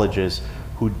colleges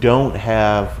who don't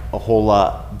have a whole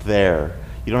lot there.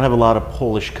 You don't have a lot of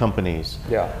Polish companies.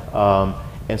 Yeah.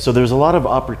 And so there's a lot of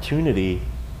opportunity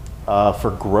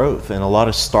for growth and a lot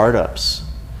of startups.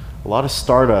 A lot of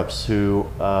startups who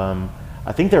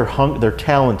I think they're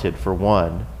talented for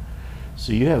one.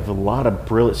 So you have a lot of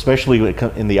brilliant, especially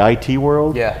in the IT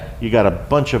world. Yeah. You got a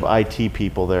bunch of IT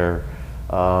people there,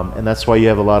 and that's why you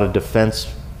have a lot of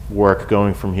defense work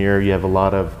going from here. You have a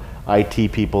lot of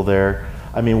IT people there.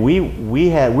 I mean, we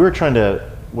were trying to,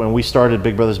 when we started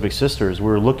Big Brothers Big Sisters, we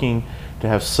were looking to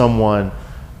have someone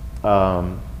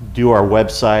do our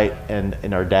website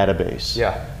and our database.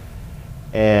 Yeah.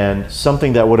 And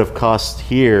something that would have cost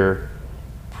here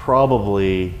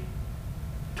probably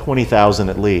 $20,000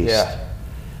 at least. Yeah.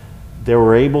 They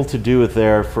were able to do it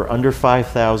there for under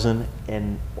 $5,000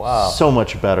 and Wow. so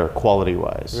much better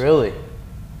quality-wise. Really?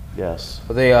 Yes.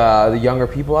 Are they the younger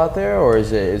people out there, or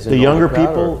is it The an younger older crowd,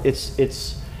 people, or-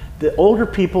 it's the older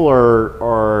people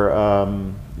are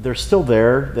they're still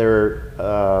there.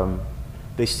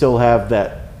 They still have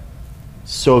that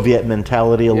Soviet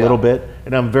mentality a Yeah. little bit,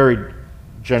 and I'm very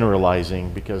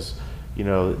generalizing because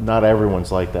not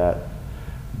everyone's like that.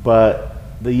 But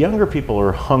the younger people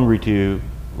are hungry to,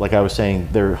 like I was saying,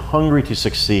 they're hungry to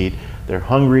succeed. They're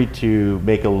hungry to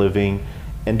make a living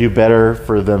and do better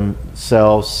for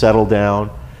themselves, settle down.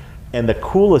 And the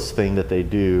coolest thing that they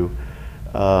do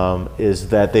is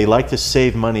that they like to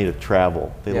save money to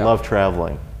travel. They Yeah. love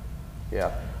traveling. Yeah.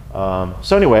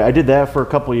 So anyway, I did that for a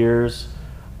couple years.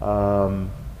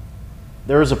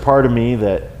 There was a part of me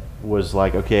that was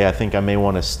like, okay, I think I may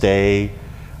want to stay.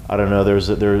 I don't know.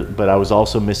 But I was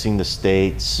also missing the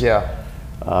States. Yeah.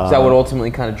 Is that what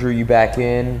ultimately kind of drew you back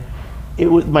in? It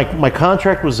was my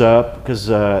contract was up because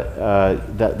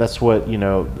that's what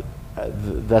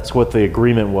that's what the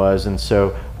agreement was, and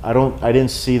so I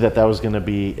didn't see that was going to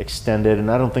be extended, and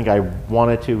I don't think I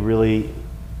wanted to really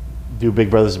do Big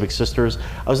Brothers Big Sisters.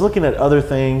 I was looking at other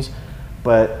things,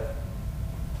 but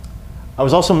I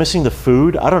was also missing the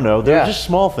food. I don't know. They were just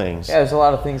small things. Yeah, there's a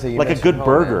lot of things that you Like a miss good from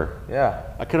home, burger. man. Yeah.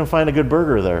 I couldn't find a good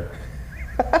burger there.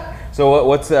 So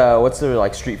what's the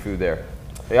like street food there?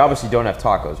 They obviously don't have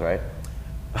tacos, right?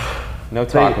 No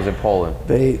tacos in Poland.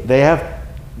 They have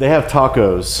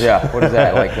tacos. Yeah. What is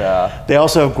that like? They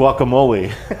also have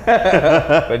guacamole.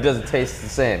 But it doesn't taste the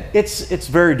same. It's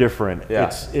very different.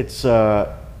 Yeah.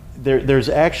 There's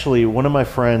actually one of my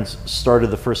friends started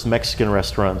the first Mexican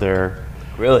restaurant there.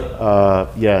 Really?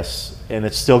 Yes, and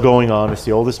it's still going on. It's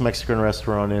the oldest Mexican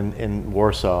restaurant in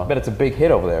Warsaw. I bet it's a big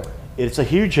hit over there. It's a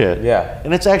huge hit. Yeah.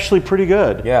 And it's actually pretty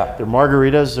good. Yeah. Their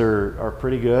margaritas are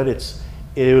pretty good.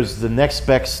 It was the next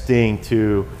best thing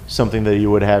to something that you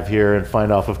would have here and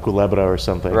find off of Culebra or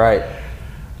something. Right.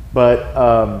 But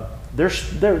their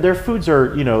foods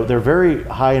are, they're very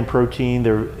high in protein.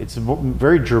 It's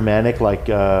very Germanic, like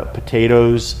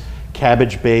potatoes,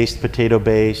 cabbage-based,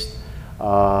 potato-based,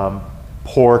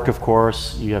 pork, of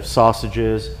course. You have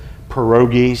sausages,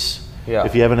 pierogies. Yeah.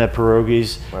 If you haven't had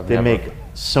pierogies, I've they never. make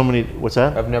so many. What's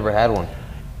that? I've never had one.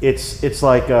 It's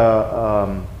like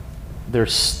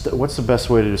what's the best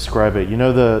way to describe it? You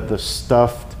know the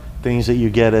stuffed things that you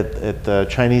get at the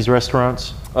Chinese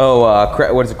restaurants? Oh,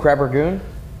 what is it? Crab Ragoon?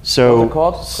 So What's it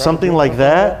called? something Crab like ragoon,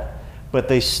 that, but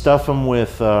they stuff them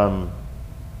with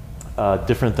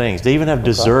different things. They even have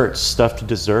desserts, stuffed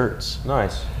desserts.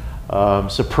 Nice.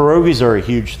 So pierogies are a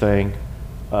huge thing.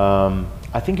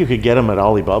 I think you could get them at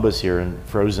Alibaba's here in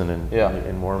frozen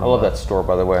and warm. I love that store,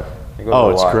 by the way. I go there Oh,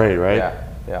 a it's lot. great, right? Yeah.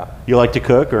 Yeah. You like to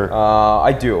cook, or?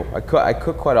 I do. I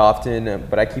cook quite often,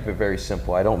 but I keep it very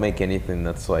simple. I don't make anything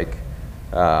that's like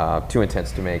too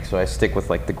intense to make. So I stick with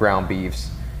like the ground beefs,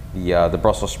 the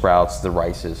Brussels sprouts, the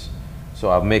rices. So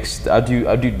I'll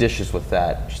do dishes with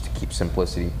that just to keep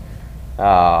simplicity.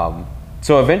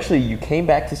 So eventually you came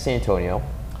back to San Antonio.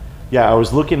 Yeah, I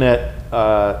was looking at,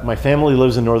 my family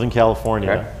lives in Northern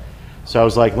California. Okay. So I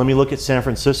was like, let me look at San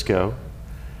Francisco.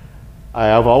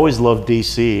 I've always loved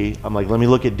DC. I'm like, let me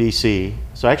look at DC.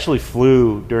 So I actually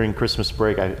flew during Christmas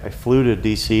break. I flew to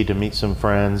DC to meet some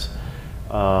friends,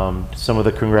 some of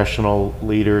the congressional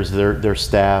leaders, their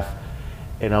staff.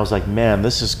 And I was like, man,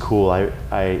 this is cool.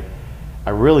 I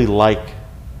really like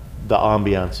the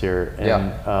ambiance here.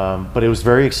 And, but it was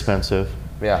very expensive.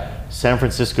 Yeah. San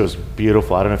Francisco's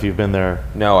beautiful. I don't know if you've been there.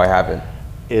 No, I haven't.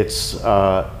 It's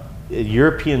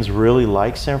Europeans really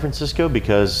like San Francisco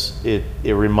because it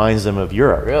reminds them of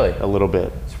Europe. Really? A little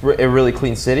bit. It's a really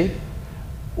clean city.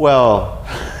 Well,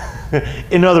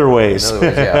 in other ways. In other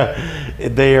ways, yeah.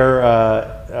 They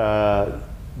are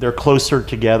they're closer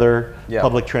together. Yeah.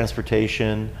 Public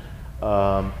transportation.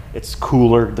 It's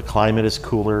cooler. The climate is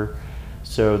cooler.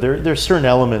 So there's certain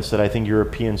elements that I think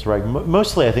Europeans like.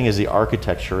 Mostly, I think, is the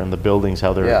architecture and the buildings,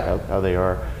 how they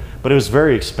are. But it was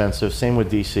very expensive. Same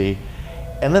with DC.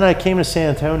 And then I came to San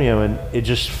Antonio, and it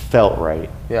just felt right.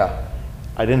 Yeah.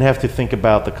 I didn't have to think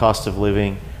about the cost of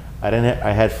living. I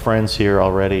had friends here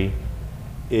already.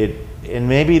 And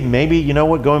maybe you know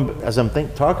what? As I'm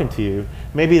talking to you,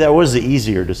 maybe that was the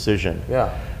easier decision.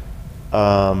 Yeah.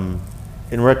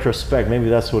 In retrospect, maybe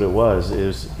that's what it was.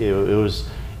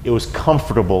 It was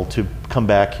comfortable to come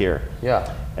back here.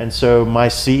 Yeah. And so my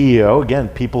CEO, again,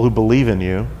 people who believe in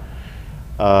you,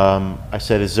 I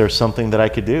said, is there something that I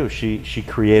could do? She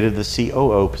created the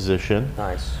COO position.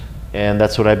 Nice. And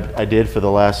that's what I did for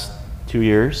the last 2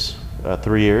 years,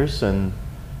 3 years, and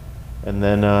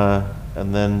then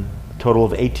a total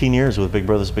of 18 years with Big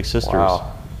Brothers Big Sisters.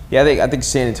 Wow. Yeah, I think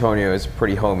San Antonio is a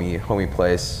pretty homey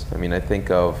place. I mean,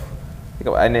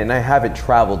 and I haven't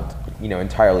traveled,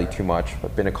 entirely too much.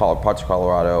 I've been to parts of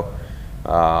Colorado,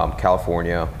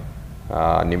 California,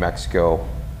 New Mexico.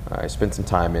 I spent some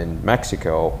time in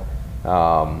Mexico.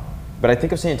 But I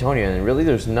think of San Antonio, and really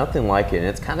there's nothing like it. And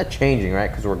it's kind of changing, right?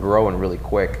 Because we're growing really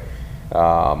quick.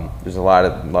 There's a lot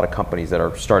of companies that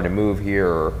are starting to move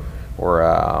here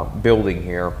or building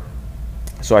here.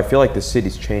 So I feel like the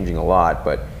city's changing a lot.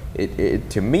 But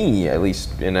it to me, at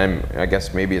least, and I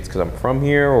guess maybe it's because I'm from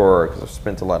here or because I've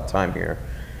spent a lot of time here.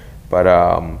 But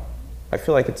I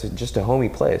feel like it's just a homey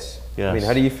place. Yes. I mean,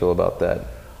 how do you feel about that?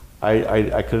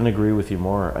 I couldn't agree with you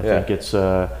more. I think it's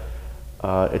the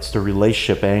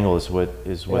relationship angle is what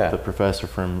the professor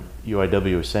from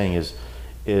UIW was saying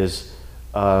is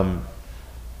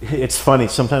it's funny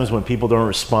sometimes when people don't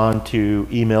respond to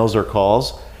emails or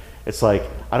calls. It's like,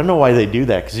 I don't know why they do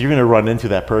that, because you're going to run into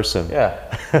that person. Yeah.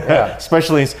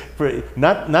 Especially for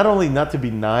not only not to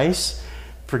be nice,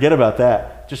 forget about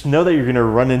that. Just know that you're going to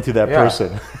run into that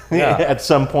person at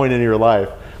some point in your life.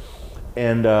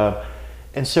 And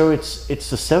so it's the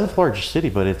 7th largest city,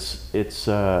 but it's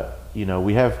I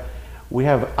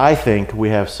think we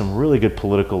have some really good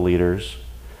political leaders.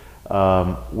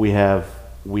 We have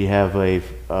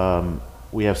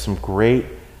some great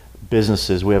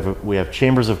businesses. We have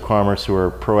chambers of commerce who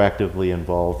are proactively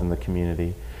involved in the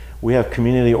community. We have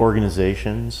community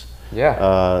organizations,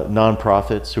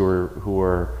 nonprofits who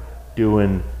are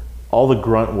doing all the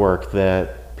grunt work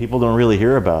that people don't really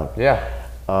hear about. Yeah.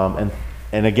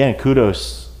 And again,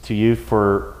 kudos to you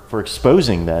for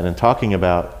exposing that and talking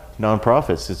about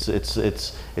nonprofits.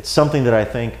 It's something that I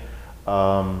think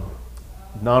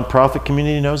nonprofit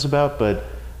community knows about, but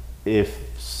if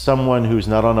someone who's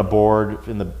not on a board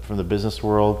from the business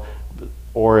world,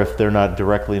 or if they're not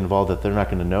directly involved, that they're not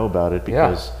going to know about it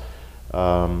because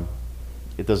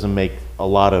it doesn't make a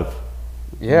lot of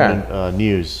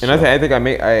news. And I think I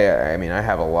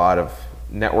have a lot of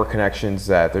network connections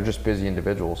that they're just busy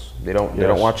individuals. They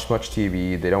don't watch much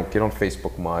TV. They don't get on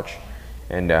Facebook much,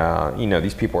 and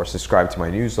these people are subscribed to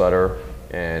my newsletter.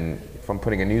 And if I'm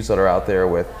putting a newsletter out there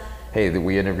with, hey,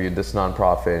 we interviewed this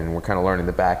nonprofit and we're kind of learning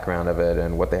the background of it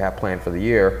and what they have planned for the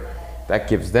year, that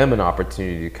gives them an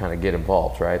opportunity to kind of get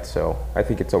involved, right? So I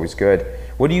think it's always good.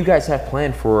 What do you guys have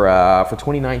planned for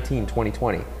 2019,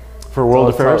 2020? For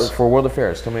World Affairs? For World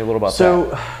Affairs. Tell me a little about that.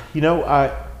 So,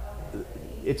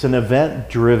 it's an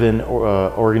event-driven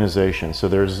organization, so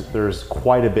there's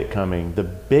quite a bit coming. The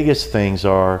biggest things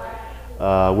are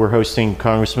we're hosting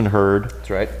Congressman Hurd. That's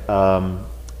right.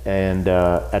 And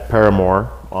at Paramore.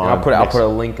 I'll put a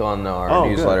link on our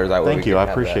newsletter. Good. Thank you. I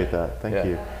appreciate that. Thank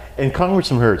you. And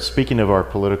Congressman Hurd, speaking of our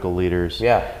political leaders,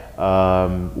 regardless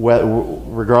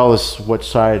what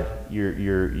side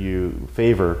you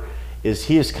favor,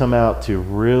 he has come out to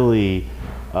really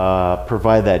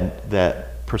provide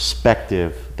that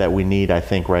perspective that we need, I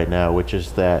think, right now, which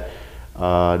is that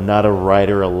not a right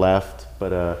or a left,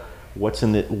 but what's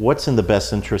in the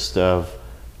best interest of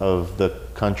the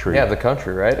country. Yeah, the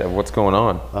country, right? Of what's going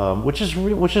on. Which is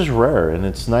rare, and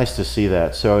it's nice to see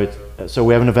that. So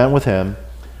we have an event with him.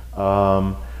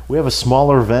 We have a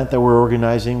smaller event that we're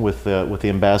organizing with the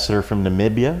ambassador from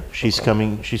Namibia. She's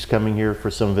coming here for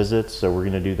some visits, so we're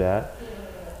going to do that.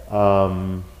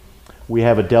 We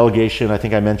have a delegation. I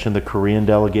think I mentioned the Korean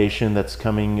delegation that's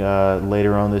coming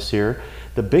later on this year.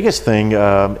 The biggest thing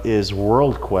is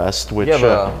World Quest, which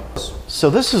so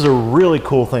this is a really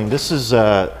cool thing. This is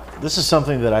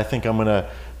something that I think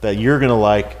that you're gonna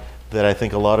like, that I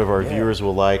think a lot of our viewers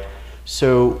will like.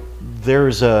 So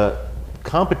there's a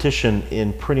competition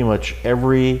in pretty much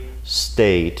every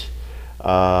state,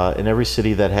 in every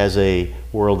city that has a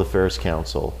World Affairs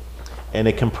Council, and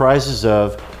it comprises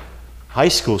of high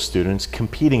school students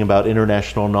competing about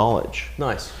international knowledge.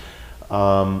 Nice.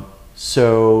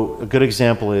 So a good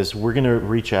example is we're going to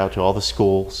reach out to all the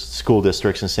school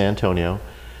districts in San Antonio.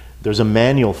 There's a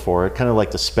manual for it, kind of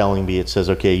like the spelling bee. It says,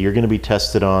 okay, you're going to be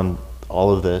tested on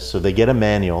all of this. So they get a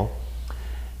manual,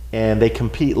 and they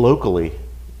compete locally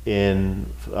in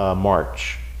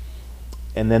March.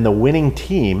 And then the winning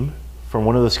team from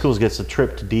one of the schools gets a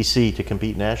trip to DC to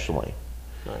compete nationally.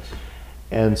 Nice.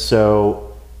 And so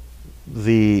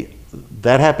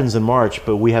that happens in March,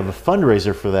 but we have a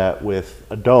fundraiser for that with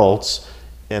adults,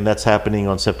 and that's happening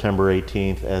on September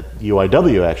 18th at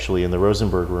UIW, actually, in the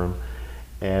Rosenberg Room.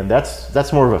 And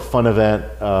that's more of a fun event.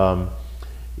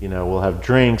 We'll have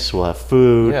drinks, we'll have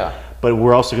food, but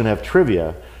we're also going to have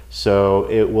trivia. So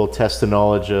it will test the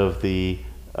knowledge of the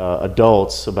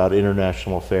adults about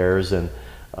international affairs, and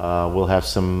we'll have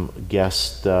some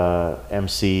guest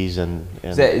MCs. And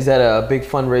is that a big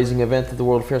fundraising event that the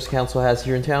World Affairs Council has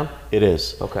here in town? It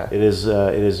is. Okay. It is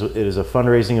a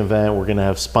fundraising event. We're going to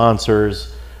have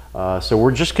sponsors. So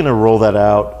we're just going to roll that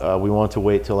out. We want to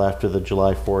wait till after the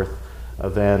July 4th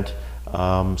event.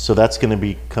 So that's going to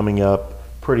be coming up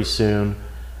pretty soon.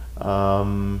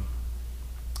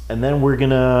 And then we're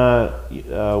gonna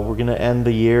end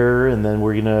the year, and then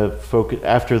we're gonna focus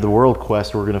after the World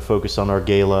Quest. We're gonna focus on our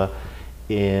gala.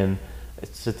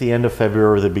 It's at the end of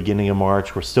February or the beginning of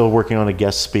March. We're still working on a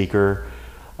guest speaker,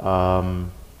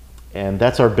 and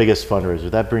that's our biggest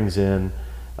fundraiser. That brings in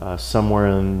somewhere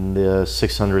in the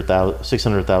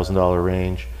 $600,000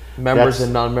 range. Members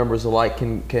and non-members alike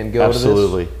can go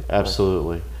absolutely, to this?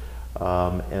 Absolutely.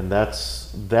 And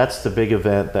that's the big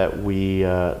event that we're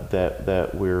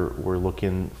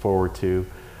looking forward to.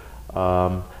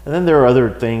 And then there are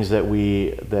other things that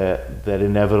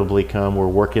inevitably come. We're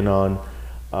working on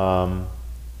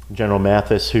General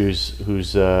Mathis,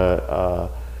 who's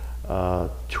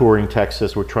touring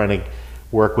Texas. We're trying to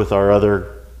work with our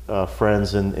other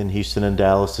friends in Houston and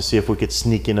Dallas to see if we could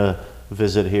sneak in a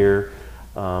visit here.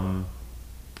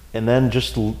 And then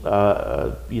just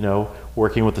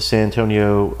working with the San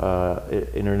Antonio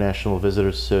International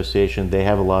Visitors Association. They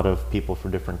have a lot of people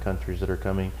from different countries that are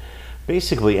coming.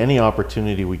 Basically, any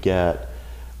opportunity we get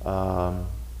to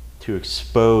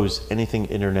expose anything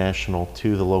international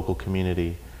to the local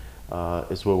community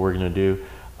is what we're going to do.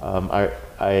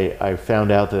 I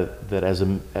found out that as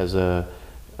a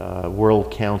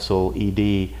World Council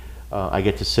ED, I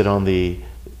get to sit on the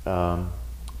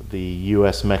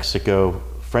U.S.-Mexico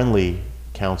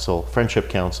Friendship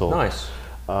Council. Nice.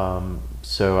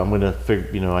 So I'm going to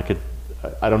figure,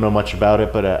 I don't know much about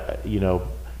it, but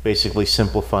basically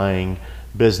simplifying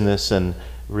business and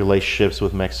relationships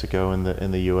with Mexico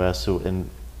and the U.S. So, and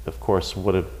of course,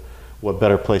 what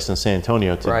better place than San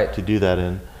Antonio to do that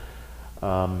in?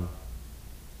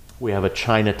 We have a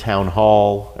Chinatown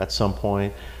Hall at some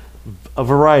point, a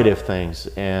variety of things,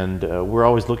 and we're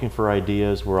always looking for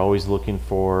ideas. We're always looking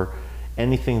for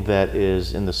anything that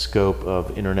is in the scope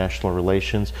of international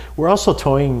relations. We're also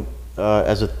toying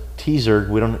as a teaser.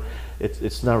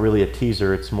 It's not really a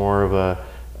teaser. It's more of a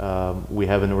we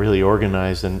haven't really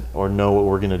organized or know what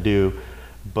we're going to do,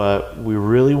 but we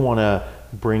really want to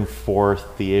bring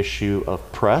forth the issue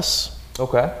of press.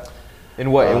 Okay.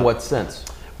 In what sense?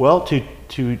 Well, to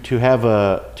have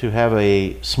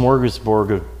a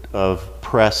smorgasbord of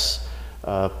press.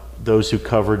 Those who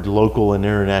covered local and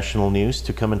international news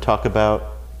to come and talk about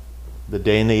the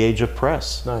day and the age of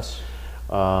press. Nice.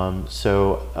 We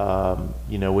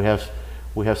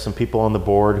have some people on the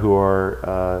board who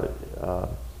are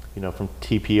from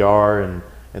TPR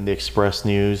and the Express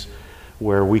News,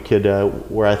 where we could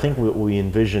where I think what we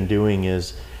envision doing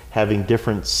is having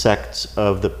different sects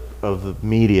of the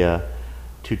media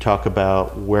to talk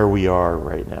about where we are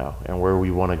right now and where we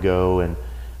want to go,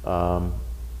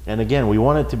 and again, we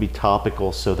want it to be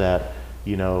topical so that,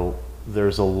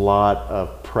 there's a lot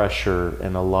of pressure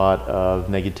and a lot of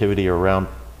negativity around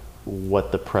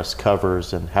what the press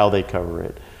covers and how they cover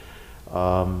it.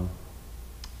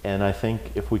 And I think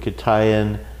if we could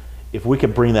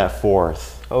bring that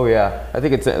forth. Oh yeah, I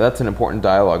think that's an important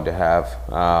dialogue to have.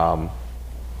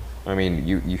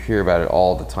 You hear about it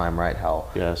all the time, right? How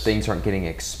things aren't getting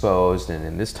exposed, and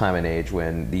in this time and age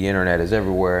when the internet is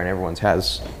everywhere and everyone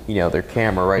has their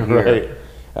camera right here,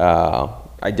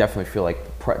 I definitely feel like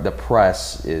the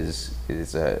press is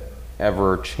a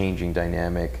ever-changing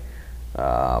dynamic.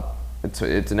 It's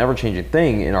an ever-changing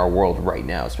thing in our world right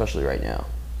now, especially right now.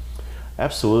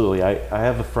 Absolutely. I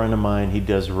have a friend of mine. He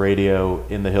does radio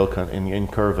in the Hill in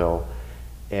Kerrville.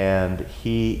 And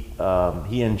he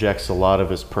injects a lot of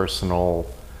his personal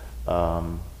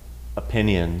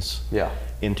opinions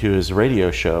into his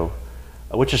radio show.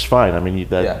 which is fine. I mean,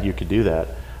 Yeah. you could do that,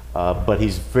 but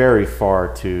he's very far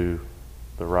to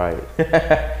the right,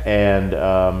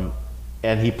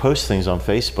 and he posts things on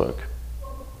Facebook.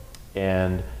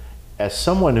 And as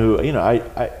someone who, you know,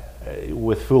 I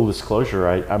with full disclosure,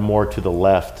 I'm more to the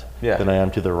left Yeah. than I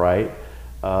am to the right,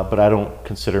 but I don't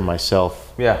consider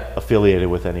myself affiliated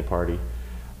with any party.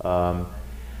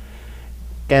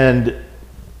 And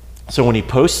so when he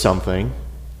posts something,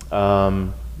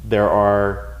 there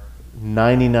are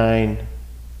 99,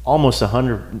 almost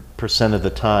 100% of the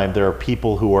time, there are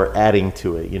people who are adding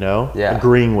to it, you know,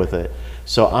 agreeing with it.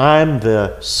 So I'm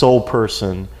the sole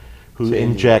person who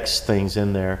injects things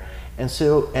in there. And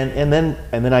so, and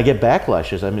then I get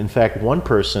backlashes. I mean, in fact, one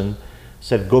person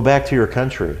said, "Go back to your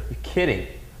country." You're kidding.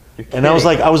 And I was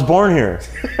like, "I was born here."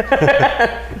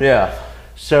 Yeah.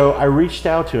 So I reached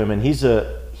out to him, and his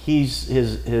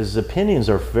opinions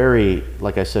are very,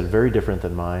 like I said, very different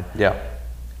than mine. Yeah.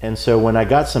 And so when I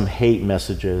got some hate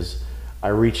messages, I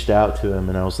reached out to him,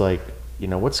 and I was like, "You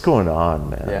know, what's going on,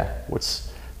 man? Yeah.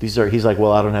 He's like,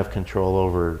 "Well, I don't have control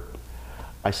over."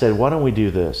 I said, "Why don't we do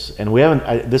this?" And we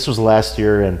haven't. This was last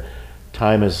year, and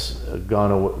time has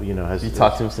gone away. You know, You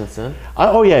talked to him since then?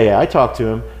 Oh yeah. I talked to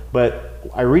him, but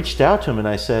I reached out to him and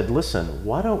I said, "Listen,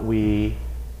 why don't we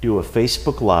do a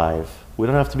Facebook Live? We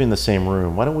don't have to be in the same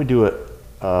room. Why don't we do it?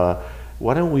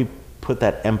 Why don't we put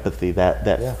that empathy,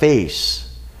 that face,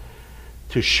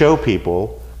 to show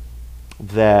people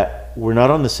that we're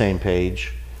not on the same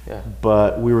page,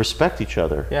 but we respect each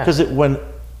other." Because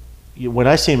when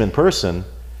I see him in person,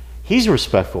 he's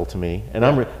respectful to me,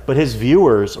 and but his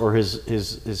viewers or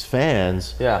his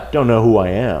fans don't know who I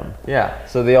am. Yeah,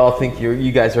 so they all think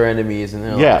you guys are enemies, and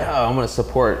they're like, "Oh, I'm going to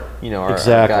support our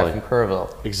guy from Kerrville."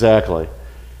 Exactly.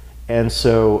 And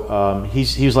so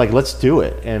he was like, "Let's do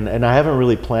it," and I haven't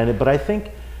really planned it, but I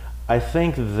think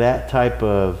that type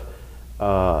of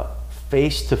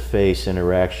face-to-face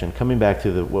interaction, coming back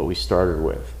to what we started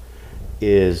with,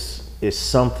 is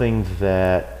something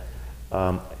that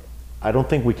I don't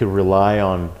think we could rely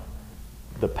on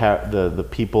the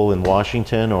people in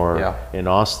Washington or in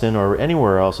Austin or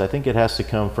anywhere else. I think it has to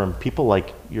come from people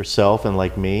like yourself and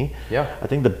like me. Yeah. I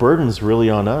think the burden's really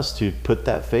on us to put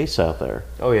that face out there.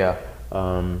 Oh yeah.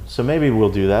 So maybe we'll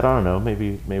do that. I don't know.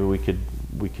 Maybe we could.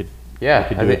 Yeah,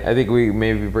 I think we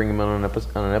maybe bring him on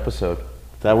an episode.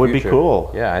 That would be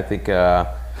cool. Yeah, I think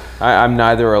I'm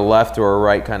neither a left or a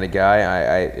right kind of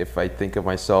guy. If I think of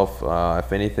myself,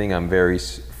 if anything, I'm very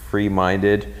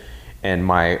free-minded, and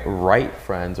my right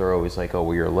friends are always like, "Oh,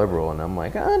 well, you're a liberal," and I'm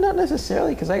like, not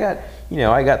necessarily, because I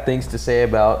got things to say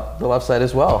about the left side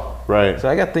as well. Right. So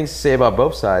I got things to say about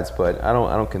both sides, but I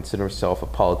don't consider myself a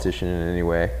politician in any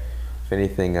way. If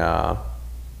anything, I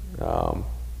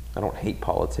don't hate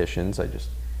politicians. I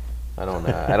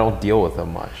don't deal with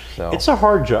them much. So it's a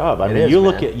hard job. I mean, you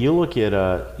look at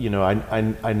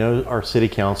I know our city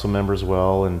council members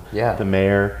well, and the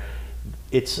mayor.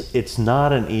 It's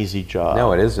not an easy job.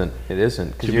 No, it isn't. It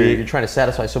isn't, because you're trying to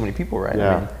satisfy so many people, right?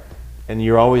 Yeah. I mean, and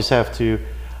you always have to.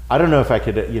 I don't know if I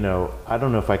could. I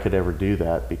don't know if I could ever do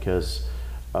that, because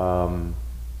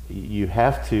you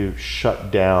have to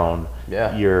shut down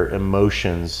your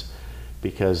emotions,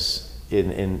 because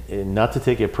in not to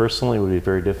take it personally would be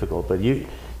very difficult. But you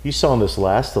saw in this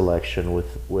last election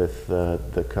with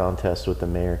the contest with the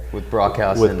mayor, with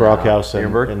Brockhaus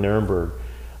and Nuremberg,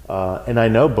 and I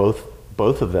know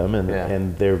both of them,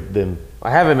 and they've been. I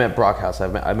haven't met Brockhaus.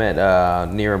 I met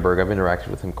Nuremberg. I've interacted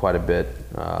with him quite a bit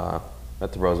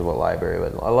at the Roosevelt Library.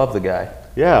 But I love the guy.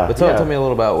 Yeah. But tell me a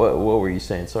little about what were you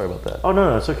saying? Sorry about that. Oh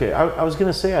no, it's okay. I was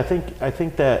going to say I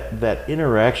think that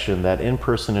interaction, that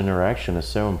in-person interaction, is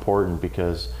so important,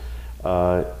 because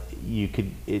the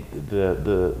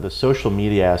social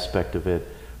media aspect of it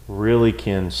really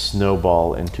can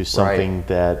snowball into something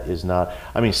that is not.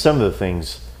 I mean, some of the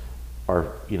things are,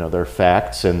 they're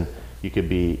facts, and you could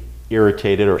be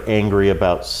irritated or angry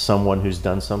about someone who's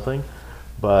done something,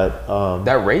 but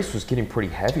that race was getting pretty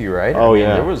heavy, right? Oh, I mean,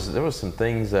 yeah. There was some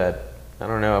things that, I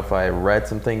don't know if I read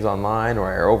some things online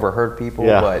or I overheard people,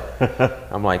 but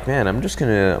I'm like, man, I'm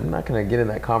not gonna get in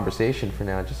that conversation for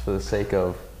now, just for the sake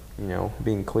of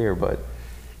being clear. But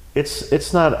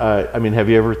it's not. I mean, have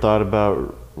you ever thought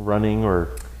about running or?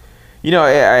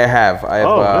 I have.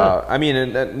 I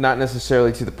mean, not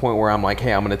necessarily to the point where I'm like,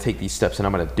 hey, I'm going to take these steps and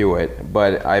I'm going to do it.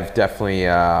 But I've definitely,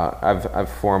 I've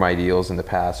formed ideals in the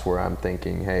past where I'm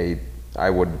thinking, hey, I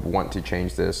would want to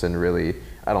change this, and really,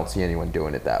 I don't see anyone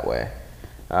doing it that way.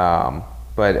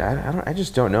 But I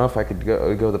just don't know if I could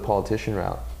go the politician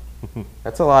route.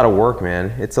 That's a lot of work,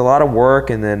 man. It's a lot of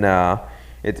work, and then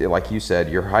like you said,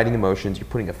 you're hiding emotions. You're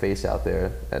putting a face out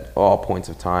there at all points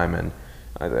of time, and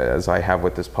as I have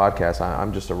with this podcast,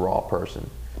 I'm just a raw person.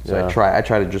 So Yeah. I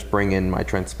try to just bring in my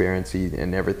transparency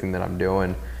in everything that I'm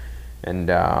doing, and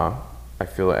I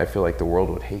feel like the world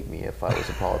would hate me if I was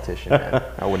a politician. Man.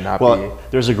 I would not Well, be.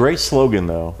 there's a great slogan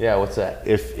though. Yeah, what's that?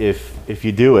 If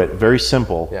you do it, very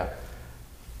simple. Yeah.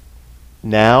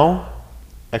 Now,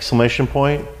 exclamation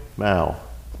point, Mao.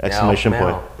 Exclamation Mao.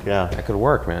 point. Yeah. That could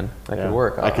work, man. That Yeah. could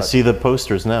work. I can see the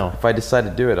posters now. If I decide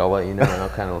to do it, I'll let you know, and I'll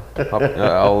kind of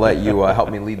I'll let you help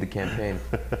me lead the campaign.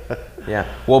 Yeah.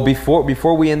 Well,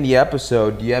 before we end the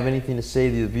episode, do you have anything to say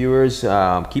to the viewers?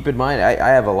 Keep in mind, I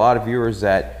have a lot of viewers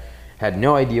that had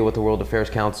no idea what the World Affairs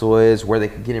Council is, where they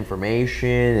can get information,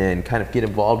 and kind of get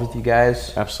involved with you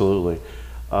guys. Absolutely.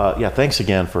 Yeah. Thanks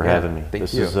again for having me. Thank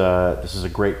This you. This is a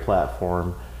great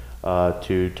platform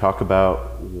to talk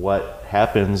about what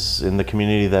happens in the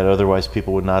community that otherwise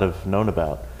people would not have known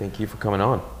about. Thank you for coming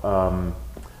on.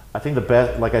 I think the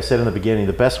best, like I said in the beginning,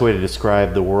 the best way to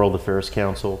describe the World Affairs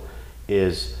Council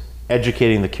is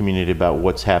educating the community about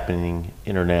what's happening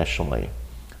internationally.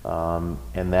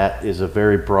 And that is a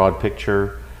very broad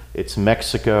picture. It's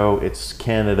Mexico, it's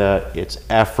Canada, it's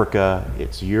Africa,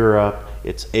 it's Europe,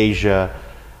 it's Asia,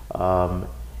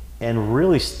 and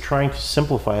really trying to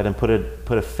simplify it and put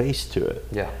a face to it.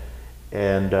 Yeah.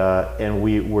 And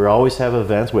we always have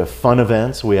events. We have fun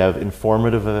events. We have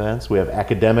informative events. We have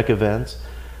academic events.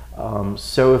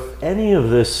 So if any of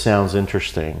this sounds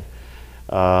interesting,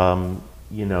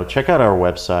 check out our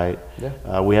website.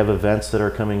 Yeah. We have events that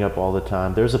are coming up all the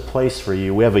time. There's a place for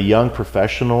you. We have a young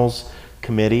professionals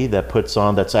committee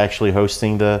that's actually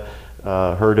hosting the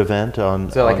herd event on.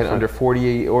 Is that like an under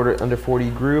 40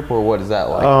 group, or what is that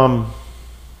like?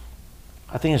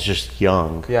 I think it's just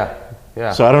young. Yeah.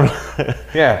 Yeah. So I don't know.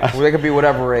 Yeah, well, they could be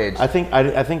whatever age. I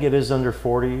think it is under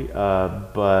 40,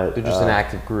 but They're just an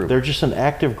active group. They're just an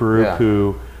active group Yeah.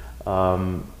 who,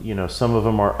 some of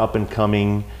them are up and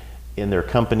coming in their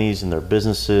companies and their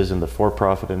businesses in the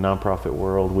for-profit and nonprofit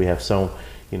world. We have someone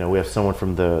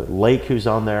from the Lake who's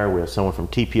on there. We have someone from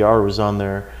TPR who's on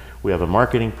there. We have a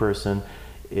marketing person.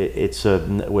 We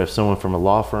have someone from a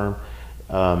law firm.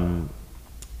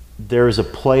 There's a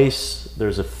place.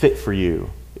 There's a fit for you.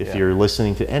 If you're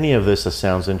listening to any of this that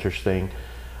sounds interesting.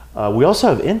 We also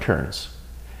have interns.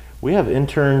 We have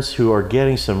interns who are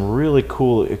getting some really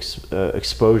cool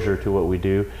exposure to what we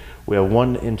do. We have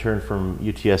one intern from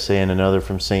UTSA and another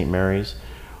from St. Mary's.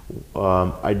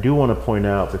 I do want to point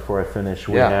out before I finish,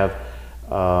 we have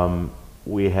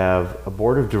a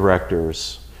board of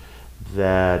directors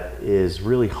that is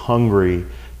really hungry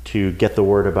to get the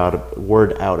word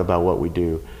out about what we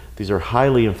do. These are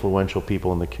highly influential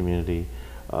people in the community.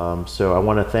 So I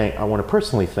want to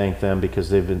personally thank them because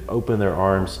they've been open their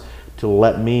arms to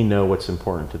let me know what's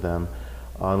important to them.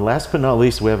 And last but not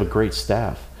least, we have a great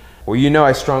staff. Well,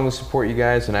 I strongly support you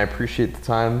guys, and I appreciate the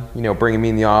time, bringing me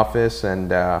in the office and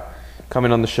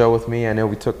coming on the show with me. I know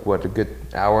we took, a good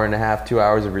hour and a half, 2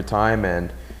 hours of your time,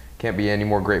 and can't be any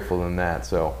more grateful than that.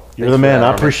 So You're the man.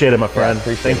 I appreciate it, my friend.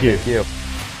 Yeah, Thank you. Thank you.